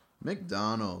 McDonald's.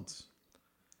 McDonald's.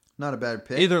 Not a bad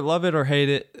pick. Either love it or hate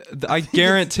it. I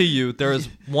guarantee you there is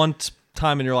one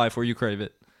time in your life where you crave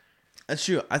it. That's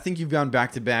true. I think you've gone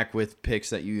back to back with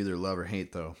picks that you either love or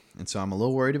hate, though. And so I'm a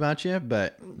little worried about you,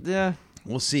 but Yeah.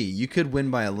 we'll see. You could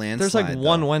win by a landslide. There's like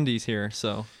one though. Wendy's here,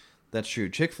 so That's true.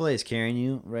 Chick-fil-A is carrying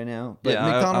you right now, but Yeah,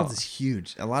 McDonald's is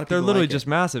huge. A lot of people they're literally like just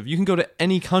massive. You can go to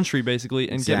any country basically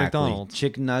and get McDonald's.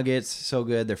 Chicken nuggets, so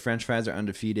good. Their French fries are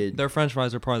undefeated. Their French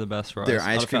fries are probably the best fries. Their out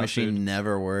ice of cream fast machine food.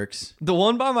 never works. The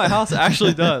one by my house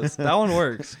actually does. That one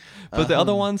works, but the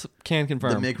other ones can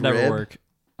confirm the McRib. never work.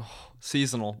 Oh,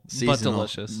 seasonal, but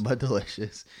delicious. But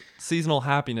delicious. Seasonal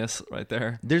happiness right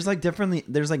there. There's like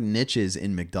niches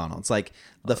in McDonald's. Like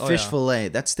the Oh, fish yeah. fillet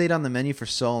that stayed on the menu for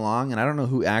so long, and I don't know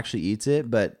who actually eats it,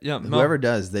 but Yeah, whoever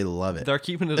does, they love it. They're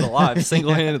keeping it alive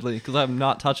single-handedly because I'm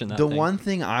not touching that. The thing. one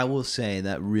thing I will say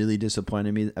that really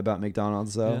disappointed me about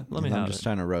McDonald's, though, Yeah, let me and I'm have just it.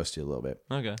 trying to roast you a little bit,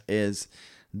 Okay. is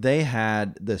they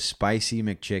had the spicy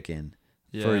McChicken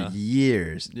for Yeah.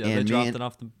 years. Yeah, and they dropped and, it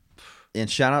off the. and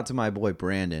shout out to my boy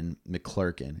Brandon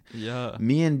McClurkin. Yeah.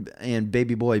 Me and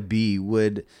baby boy B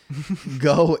would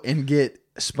go and get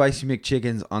spicy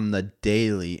McChickens on the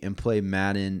daily and play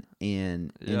Madden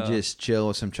and Yeah. just chill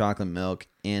with some chocolate milk,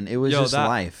 and it was Yo, just that-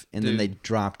 life. And then dude. they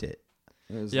dropped it.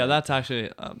 It was Yeah, like, that's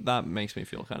actually that makes me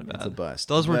feel kind of bad. it's a bust.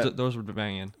 Those were But those were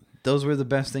banging. those were the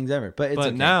best things ever. But it's But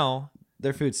okay. now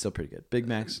Their food's still pretty good. Big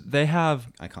Macs, they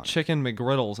have iconic. chicken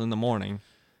McGriddles in the morning.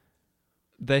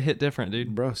 They hit different,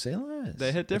 dude. Bro, say less.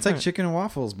 They hit It's like different. chicken and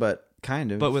waffles, but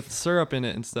kind of. But with syrup in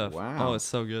it and stuff. Wow. Oh, it's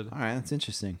so good. All right, that's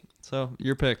interesting. So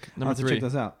your pick, I'll number have to 3. check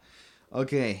those out.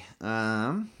 Okay.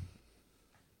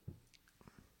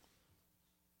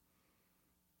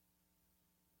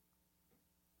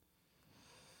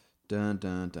 Dun,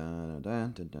 dun, dun,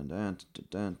 dun, dun, dun, dun, dun,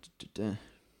 dun, dun, dun.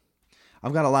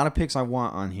 I've got a lot of picks I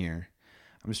want on here.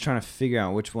 I'm just trying to figure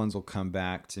out which ones will come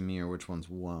back to me or which ones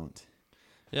won't.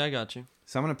 Yeah, I got you.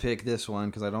 So I'm gonna pick this one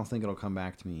because I don't think it'll come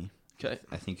back to me. Okay.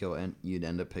 I think you'd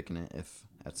end up picking it if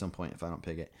at some point if I don't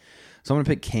pick it. So I'm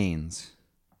gonna pick Cane's.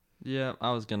 Yeah,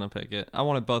 I was gonna pick it. I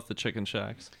wanted both the chicken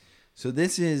shacks. So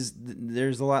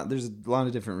there's a lot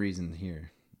of different reasons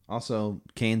here. Also,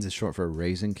 Canes is short for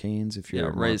Raising Canes. If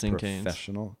you're Raising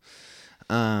professional,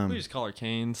 we just call her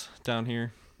Canes down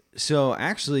here. So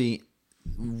actually,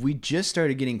 we just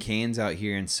started getting Canes out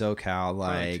here in SoCal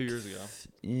like 2 years ago.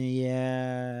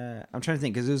 Yeah, I'm trying to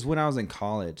think because it was when I was in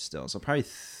college still, so probably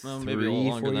maybe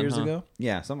 4 years ago.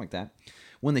 Yeah, something like that.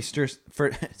 When they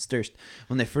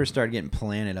when they first started getting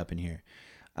planted up in here.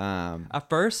 At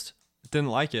first, didn't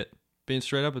like it. Being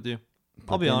straight up with you,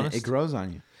 I'll be honest. It grows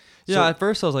on you. Yeah, So, at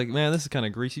first I was like, man, this is kind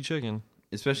of greasy chicken.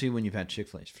 especially when you've had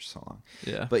Chick-fil-A for so long.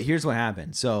 Yeah. But here's what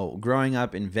happened. So growing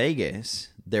up in Vegas,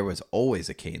 there was always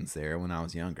a Cane's there when I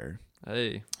was younger.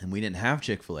 Hey. And we didn't have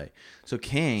Chick-fil-A. So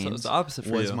Cane's it's the opposite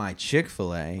for was you. my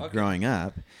Chick-fil-A growing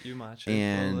up. You my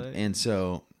Chick-fil-A. And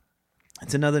so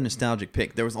it's another nostalgic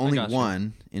pick. There was only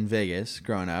one in Vegas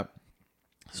growing up.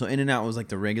 So In-N-Out was like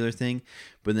the regular thing.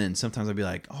 But then sometimes I'd be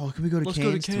like, oh, can we go to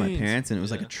Cane's to my parents? And it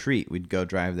was like a treat. We'd go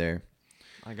drive there.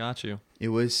 I got you. It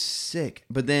was sick.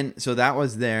 But then, so that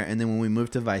was there. And then when we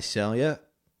moved to Visalia,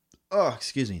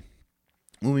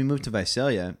 when we moved to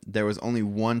Visalia, there was only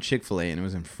one Chick-fil-A, and it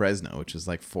was in Fresno, which is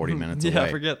like 40 minutes away. Yeah,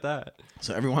 forget that.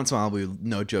 So every once in a while, we would,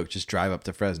 no joke, just drive up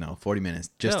to Fresno, 40 minutes,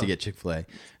 just to get Chick-fil-A,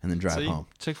 and then drive home.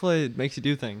 Chick-fil-A makes you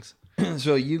do things.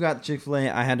 So you got Chick-fil-A.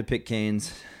 I had to pick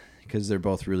Cane's because they're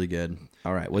both really good.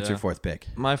 All right, what's your fourth pick?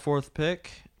 My fourth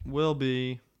pick will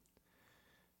be...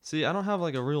 See, I don't have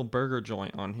like a real burger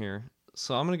joint on here,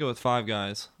 so I'm going to go with Five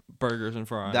Guys, burgers and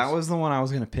fries. That was the one I was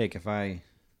going to pick if I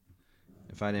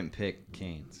didn't pick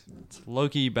Cane's. It's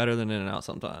low-key better than In-N-Out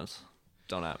sometimes.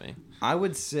 Don't at me. I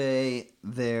would say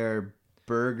their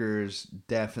burgers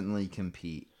definitely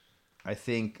compete. I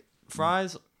think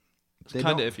fries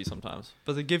kind of iffy sometimes,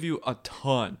 but they give you a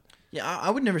ton. Yeah,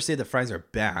 I would never say the fries are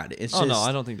bad. It's just, no,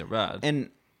 I don't think they're bad. And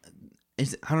I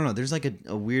don't know. There's like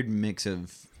a weird mix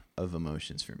of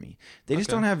emotions for me. They just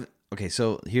don't have. Okay,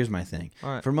 so here's my thing.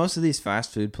 All right. For most of these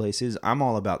fast food places, I'm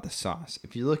all about the sauce.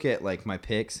 If you look at like my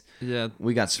picks,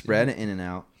 we got spread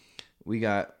In-N-Out. We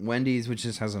got Wendy's, which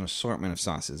just has an assortment of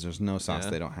sauces. There's no sauce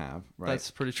they don't have. Right?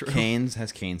 That's pretty true. Cane's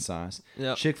has cane sauce.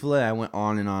 Yep. Chick-fil-A, I went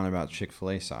on and on about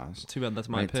Chick-fil-A sauce. Too bad that's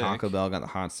my pick. Taco Bell got the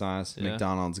hot sauce. Yeah.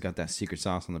 McDonald's got that secret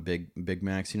sauce on the Big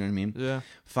Macs. You know what I mean? Yeah.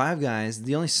 Five Guys,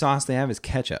 the only sauce they have is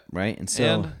ketchup, right?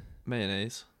 And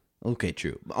mayonnaise. Okay,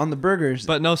 true. On the burgers,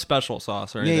 but no special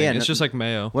sauce or anything. It's just like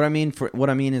mayo. What I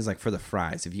mean is like for the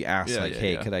fries. If you ask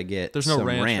hey, could I get some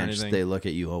ranch? They look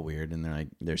at you all weird and they're like,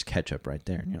 "There's ketchup right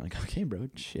there," and you're like, "Okay, bro,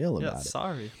 chill about it."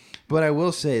 Sorry. But I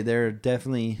will say there are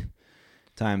definitely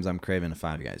times I'm craving a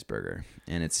Five Guys burger,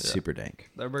 and it's super dank.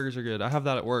 Their burgers are good. I have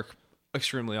that at work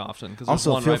extremely often.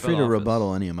 Also, feel free to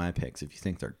rebuttal any of my picks if you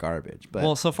think they're garbage. But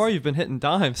well, so far you've been hitting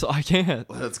dimes, so I can't.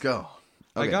 Let's go.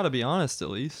 Okay. I gotta be honest, at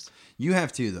least. You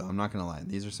have to, though. I'm not going to lie.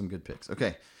 These are some good picks.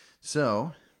 Okay.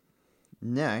 So,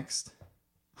 next,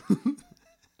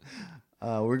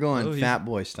 we're going fat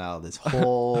boy style this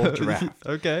whole draft.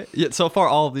 Okay. Yeah, so far,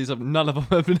 all of these, none of them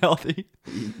have been healthy.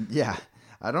 Yeah.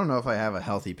 I don't know if I have a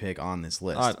healthy pick on this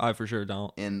list. I for sure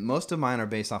don't. And most of mine are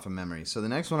based off of memory. So, the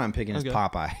next one I'm picking is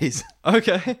Popeyes.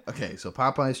 Okay. Okay. So,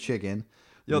 Popeyes chicken.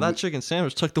 Yo, that chicken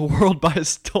sandwich took the world by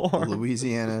storm.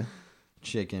 Louisiana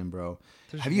chicken, bro.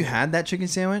 Have you had that chicken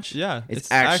sandwich? Yeah.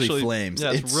 It's actually flames.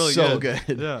 Yeah, it's really so good.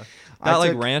 Yeah.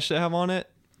 That ranch they have on it.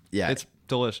 Yeah. It's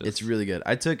delicious. It's really good.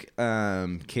 I took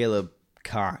Caleb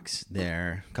Cox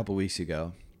there a couple weeks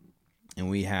ago, and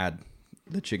we had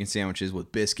the chicken sandwiches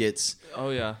with biscuits. Oh,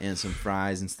 yeah. And some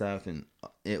fries and stuff, and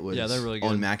it was they're really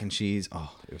good. on mac and cheese.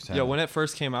 Oh, it was when it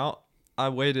first came out, I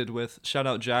waited with shout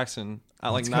out Jackson at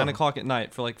like 9 o'clock at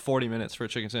night for like 40 minutes for a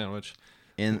chicken sandwich.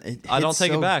 And I don't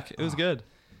take it back. It was good.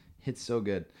 It's so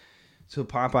good. So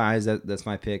Popeyes, that's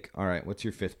my pick. All right, what's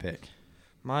your fifth pick?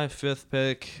 My fifth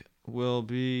pick will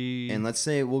be... And let's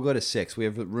say we'll go to 6. We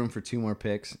have room for 2 more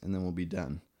picks, and then we'll be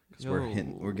done. Because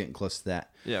we're getting close to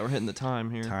that. Yeah, we're hitting the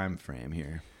time here. Time frame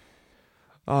here.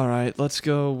 All right, let's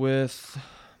go with...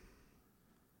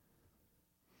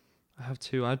 I have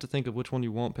 2. I have to think of which one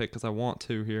you won't pick because I want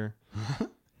 2 here.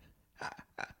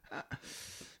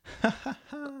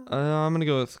 I'm going to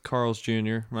go with Carl's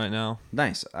Jr. right now.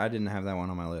 Nice. I didn't have that one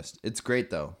on my list. It's great,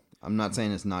 though. I'm not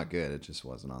saying it's not good. It just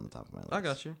wasn't on the top of my list. I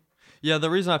got you. Yeah, the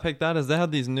reason I picked that is they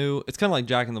had these new... It's kind of like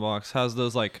Jack in the Box. Has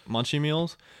those like munchie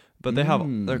meals. But they have...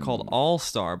 They're called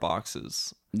All-Star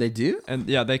boxes. They do? And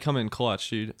yeah, they come in clutch,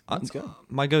 dude. Let's go.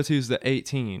 My go-to is the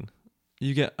 18.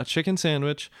 You get a chicken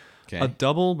sandwich, a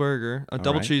double burger, a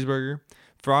double cheeseburger,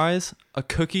 fries, a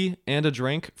cookie, and a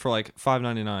drink for like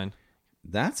 $5.99.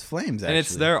 That's flames, actually. And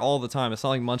it's there all the time. It's not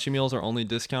like munchie meals are only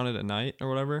discounted at night or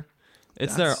whatever.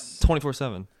 It's there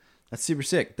 24/7. That's super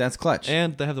sick. That's clutch.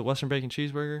 And they have the Western bacon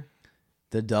cheeseburger.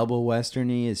 The double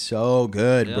Westerny is so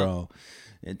good, bro.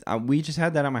 We just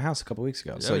had that at my house a couple weeks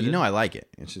ago. So I like it.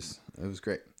 It was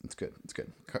great. It's good. It's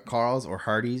good. Carl's or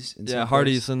Hardee's?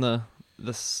 Hardee's in the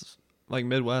like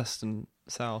Midwest and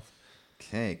South.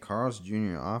 Okay, Carl's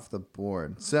Jr. off the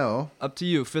board. So up to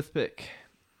you, fifth pick.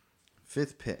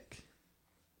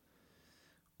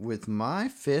 With my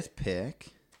fifth pick,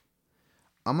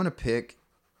 I'm gonna pick.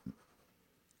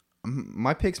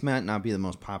 My picks might not be the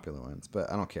most popular ones,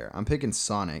 but I don't care. I'm picking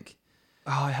Sonic.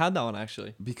 Oh, I had that one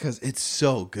actually. Because it's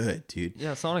so good, dude.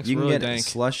 Yeah, Sonic's really dank. You can get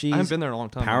slushies. I haven't been there in a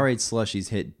long time. Powerade slushies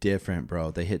hit different,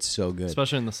 bro. They hit so good.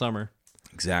 Especially in the summer.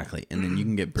 Exactly. And then you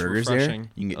can get burgers there. You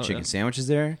can get chicken sandwiches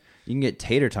there. You can get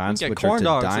tater tots, which corn are to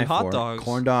dogs die and hot for. dogs.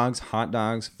 Corn dogs, hot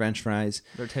dogs, French fries.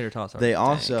 Their tater tots are They dank,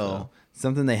 also, though.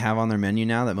 something they have on their menu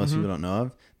now that most people don't know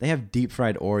of, they have deep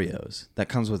fried Oreos that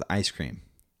comes with ice cream.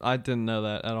 I didn't know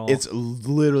that at all. It's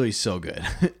literally so good.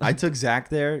 I took Zach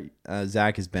there.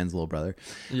 Zach is Ben's little brother.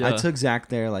 Yeah. I took Zach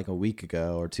there like a week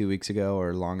ago or 2 weeks ago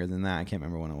or longer than that. I can't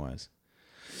remember when it was.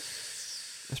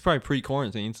 It's probably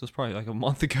pre-quarantine, so it's probably like a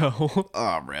month ago.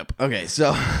 Oh, rip. Okay,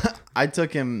 so I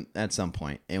took him at some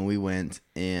point, and we went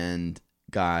and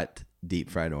got deep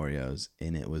fried Oreos,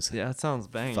 and it was that sounds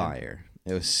banging. Fire.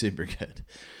 It was super good.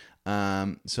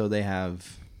 So they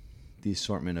have the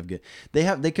assortment of good.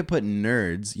 They could put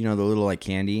Nerds, the little like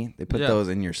candy. They put those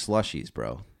in your slushies,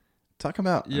 bro. Talk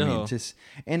about just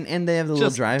and they have the little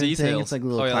driving thing. It's like a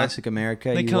little classic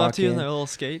America. They come up to you in their little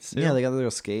skates. Too. Yeah, they got the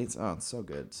little skates. Oh, it's so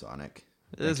good, Sonic.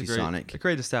 It is a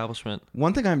great establishment.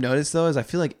 One thing I've noticed though is I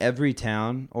feel like every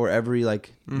town or every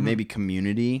like maybe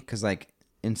community, because like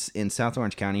in South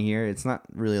Orange County here, it's not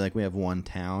really like we have one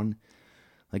town.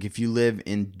 Like if you live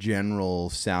in general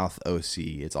South OC,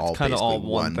 it's all basically all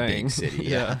one big city.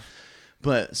 Yeah.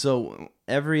 But so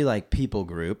every like people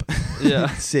group,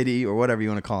 city or whatever you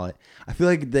want to call it, I feel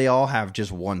like they all have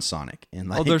just one Sonic. And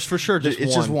like, there's for sure it's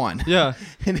just one. Yeah.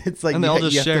 And it's like and you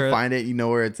have to find it. You know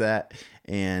where it's at.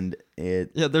 And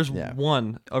there's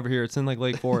one over here. It's in like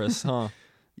Lake Forest, huh?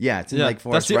 Yeah, it's in Lake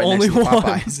Forest. That's the only one.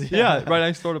 Popeyes. Yeah, right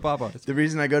next door to Popeyes. The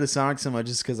reason I go to Sonic so much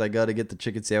is because I go to get the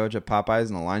chicken sandwich at Popeyes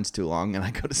and the line's too long, and I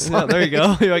go to Sonic. Yeah, there you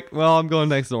go. You're like, well, I'm going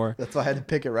next door. That's why I had to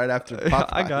pick it right after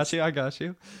Popeyes. I got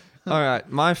you. All right,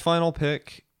 my final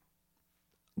pick.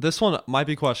 This one might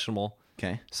be questionable.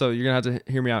 Okay. So you're going to have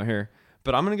to hear me out here.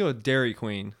 But I'm going to go with Dairy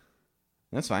Queen.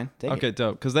 That's fine. Take okay, it.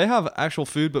 Dope. Because they have actual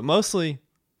food, but mostly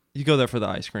you go there for the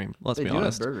ice cream. Let's be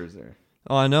honest. They do have burgers there.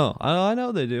 Oh, I know. I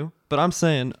know they do. But I'm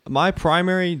saying my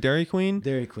primary Dairy Queen.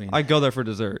 I go there for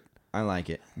dessert. I like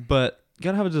it. But you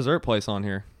got to have a dessert place on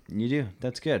here. You do.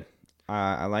 That's good.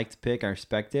 I like the pick. I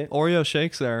respect it. Oreo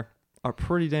shakes there are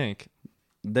pretty dank.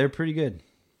 They're pretty good.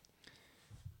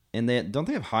 And they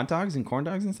have hot dogs and corn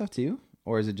dogs and stuff too?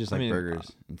 Or is it just like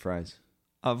burgers and fries?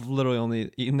 I've literally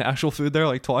only eaten the actual food there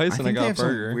like twice, and I got a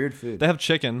burger. Some weird food. They have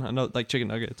chicken. I know, like chicken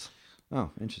nuggets. Oh,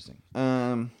 interesting.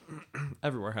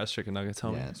 Everywhere has chicken nuggets,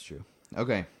 homie. Yeah, that's true.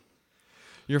 Okay.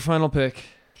 Your final pick.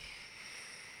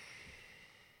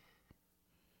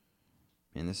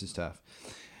 Man, this is tough.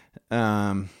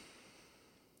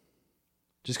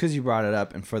 Just because you brought it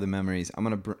up and for the memories, I'm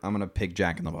gonna pick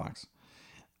Jack in the Box.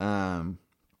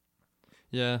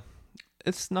 Yeah,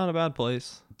 it's not a bad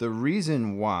place. The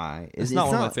reason why is it's not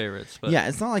one of my favorites. But yeah,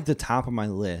 it's not like the top of my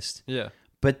list. Yeah,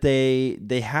 but they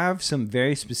have some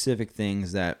very specific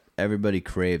things that everybody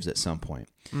craves at some point.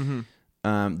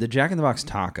 Mm-hmm. The Jack in the Box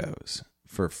tacos.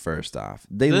 For first off,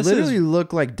 they literally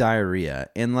look like diarrhea,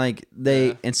 and like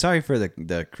and sorry for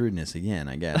the crudeness again,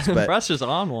 I guess, but Brett's just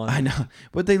on one. I know,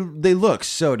 but they look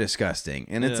so disgusting,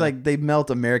 and it's like they melt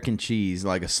American cheese,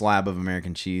 like a slab of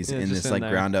American cheese in this like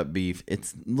ground up beef.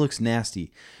 It looks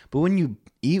nasty, but when you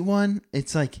eat one,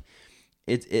 it's like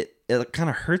it kind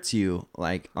of hurts you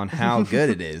like on how good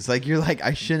it is. Like you're like,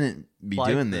 I shouldn't be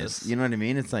doing this. You know what I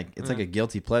mean? It's like like a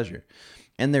guilty pleasure,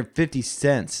 and they're 50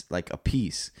 cents like a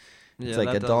piece. It's like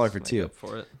 $1 for two.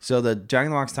 For so the Jack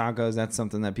in the Box tacos, that's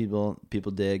something that people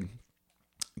dig.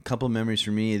 A couple of memories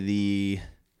for me, the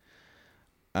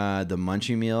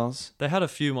Munchie meals. They had a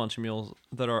few Munchie meals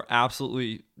that are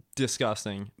absolutely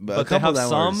disgusting, but they have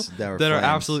some that are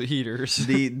absolute heaters.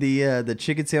 The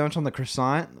chicken sandwich on the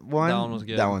croissant one. That one was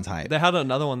good. That one's hype. They had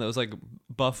another one that was like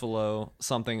buffalo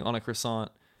something on a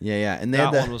croissant. Yeah, and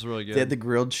that one was really good. They had the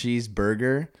grilled cheese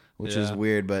burger. Which is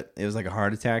weird, but it was like a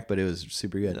heart attack, but it was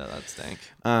super good. Yeah, that stank.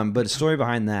 But a story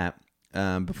behind that,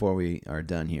 before we are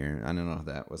done here. I don't know if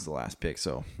that was the last pick,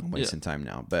 so I'm wasting time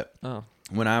now. But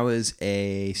when I was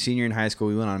a senior in high school,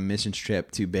 we went on a missions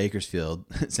trip to Bakersfield.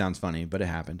 It sounds funny, but it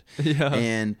happened. Yeah.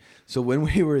 And so when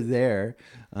we were there,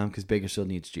 because Bakersfield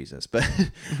needs Jesus, but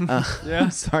yeah.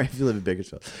 Sorry if you live in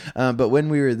Bakersfield. But when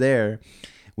we were there,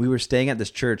 we were staying at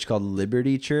this church called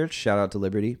Liberty Church. Shout out to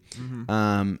Liberty.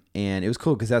 Mm-hmm. And it was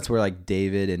cool because that's where like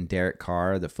David and Derek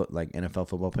Carr, the NFL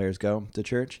football players, go to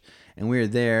church. And we were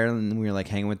there and we were like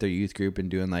hanging with their youth group and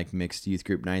doing like mixed youth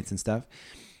group nights and stuff.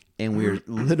 And we were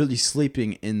literally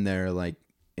sleeping in their like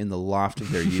in the loft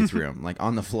of their youth room, like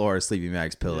on the floor, sleeping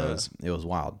bags, pillows. Yeah. It was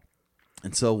wild.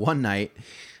 And so one night,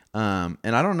 and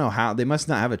I don't know how, they must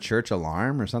not have a church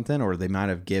alarm or something, or they might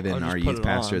have given our youth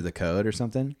pastor the code or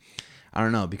something. I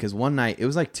don't know, because one night it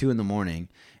was like 2 a.m.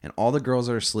 and all the girls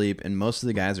are asleep and most of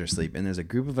the guys are asleep. And there's a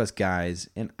group of us guys,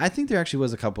 and I think there actually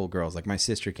was a couple of girls, like my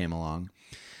sister came along,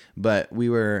 but we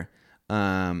were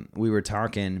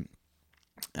talking,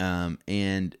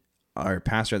 and our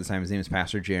pastor at the time, his name is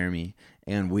Pastor Jeremy,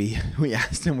 and we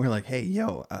asked him, we're like, hey,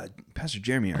 yo, Pastor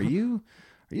Jeremy, are you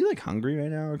like hungry right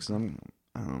now? Because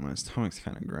I don't know, my stomach's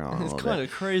kind of growling. It's kind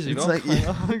of crazy. It's like,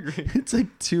 hungry. It's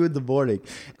like 2 a.m. and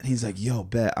he's like, yo,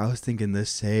 bet I was thinking the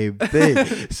same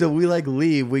thing. So we like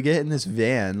leave. We get in this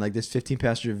van, like this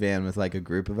 15-passenger van with like a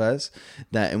group of us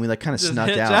and we like kind of snuck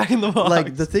out. Jack in the Box.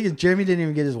 Like the thing is, Jeremy didn't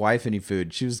even get his wife any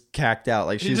food. She was cacked out,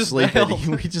 like she was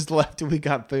sleeping. We just left and we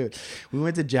got food. We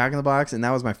went to Jack in the Box, and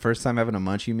that was my first time having a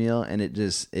munchie meal, and it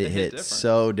hit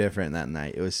so different that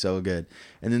night. It was so good.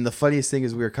 And then the funniest thing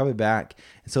is we were coming back.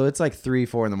 So it's like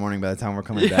 3-4 in the morning by the time we're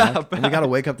coming back. And we got to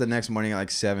wake up the next morning at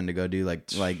like 7 to go do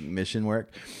like mission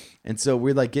work. And so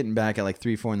we're like getting back at like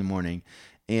 3-4 in the morning.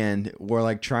 And we're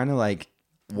like trying to like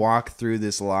walk through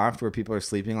this loft where people are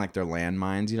sleeping like they're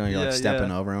landmines. You know, you're like stepping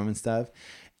over them and stuff.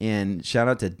 And shout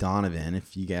out to Donovan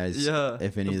if you guys,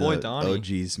 if any of the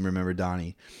OGs remember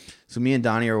Donnie. So me and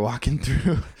Donnie are walking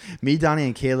through. Me, Donnie,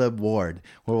 and Caleb Ward,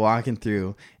 we're walking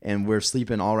through, and we're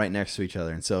sleeping all right next to each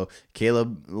other. And so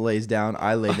Caleb lays down,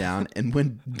 I lay down, and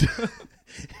when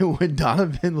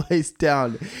Donovan lays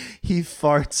down, he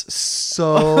farts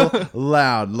so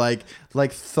loud, like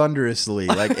thunderously,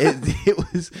 like it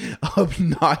was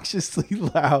obnoxiously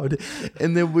loud.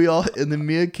 And then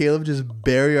me and Caleb just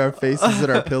bury our faces in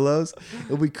our pillows,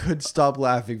 and we couldn't stop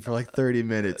laughing for like 30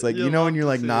 minutes. Like, you know, when you're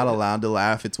like not allowed to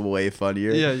laugh, it's way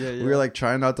funnier. Yeah. We were like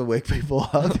trying not to wake people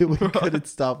up, and we couldn't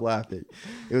stop laughing.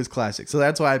 It was classic. So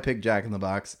that's why I picked Jack in the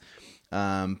Box.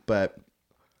 But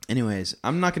anyways,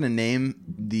 I'm not going to name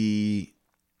the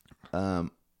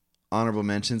honorable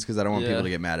mentions because I don't want people to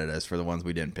get mad at us for the ones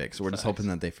we didn't pick. So we're just hoping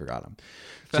that they forgot them.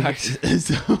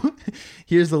 So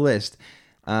here's the list.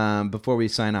 Before we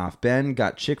sign off, Ben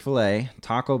got Chick-fil-A,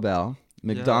 Taco Bell,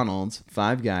 McDonald's,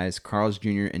 Five Guys, Carl's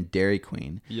Jr., and Dairy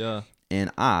Queen. Yeah. And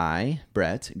I,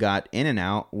 Brett, got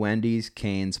In-N-Out, Wendy's,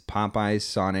 Cane's, Popeyes,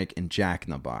 Sonic, and Jack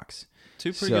in the Box.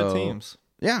 2 pretty good teams.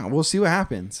 Yeah, we'll see what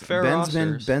happens. Ben's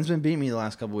been beating me the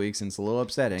last couple weeks, and it's a little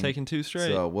upsetting. Taking 2 straight.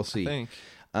 So we'll see. I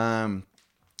think.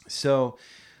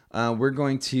 We're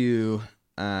going to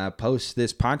post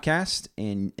this podcast,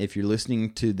 and if you're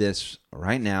listening to this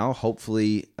right now,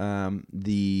 hopefully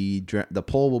the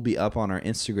poll will be up on our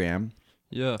Instagram.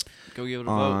 Yeah, go give it a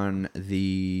vote on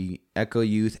the Echo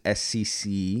Youth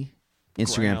SCC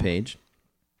Instagram page,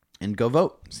 and go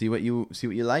vote. See what you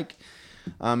like,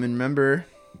 and remember.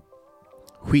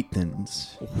 Wheat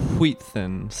Thins.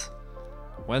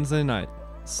 Wednesday night,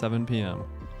 7 p.m.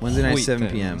 Wednesday night, 7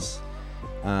 p.m.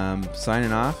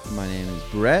 Signing off. My name is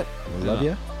Brett. I love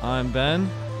you. I'm Ben.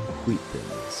 Wheat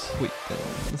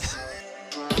Thins.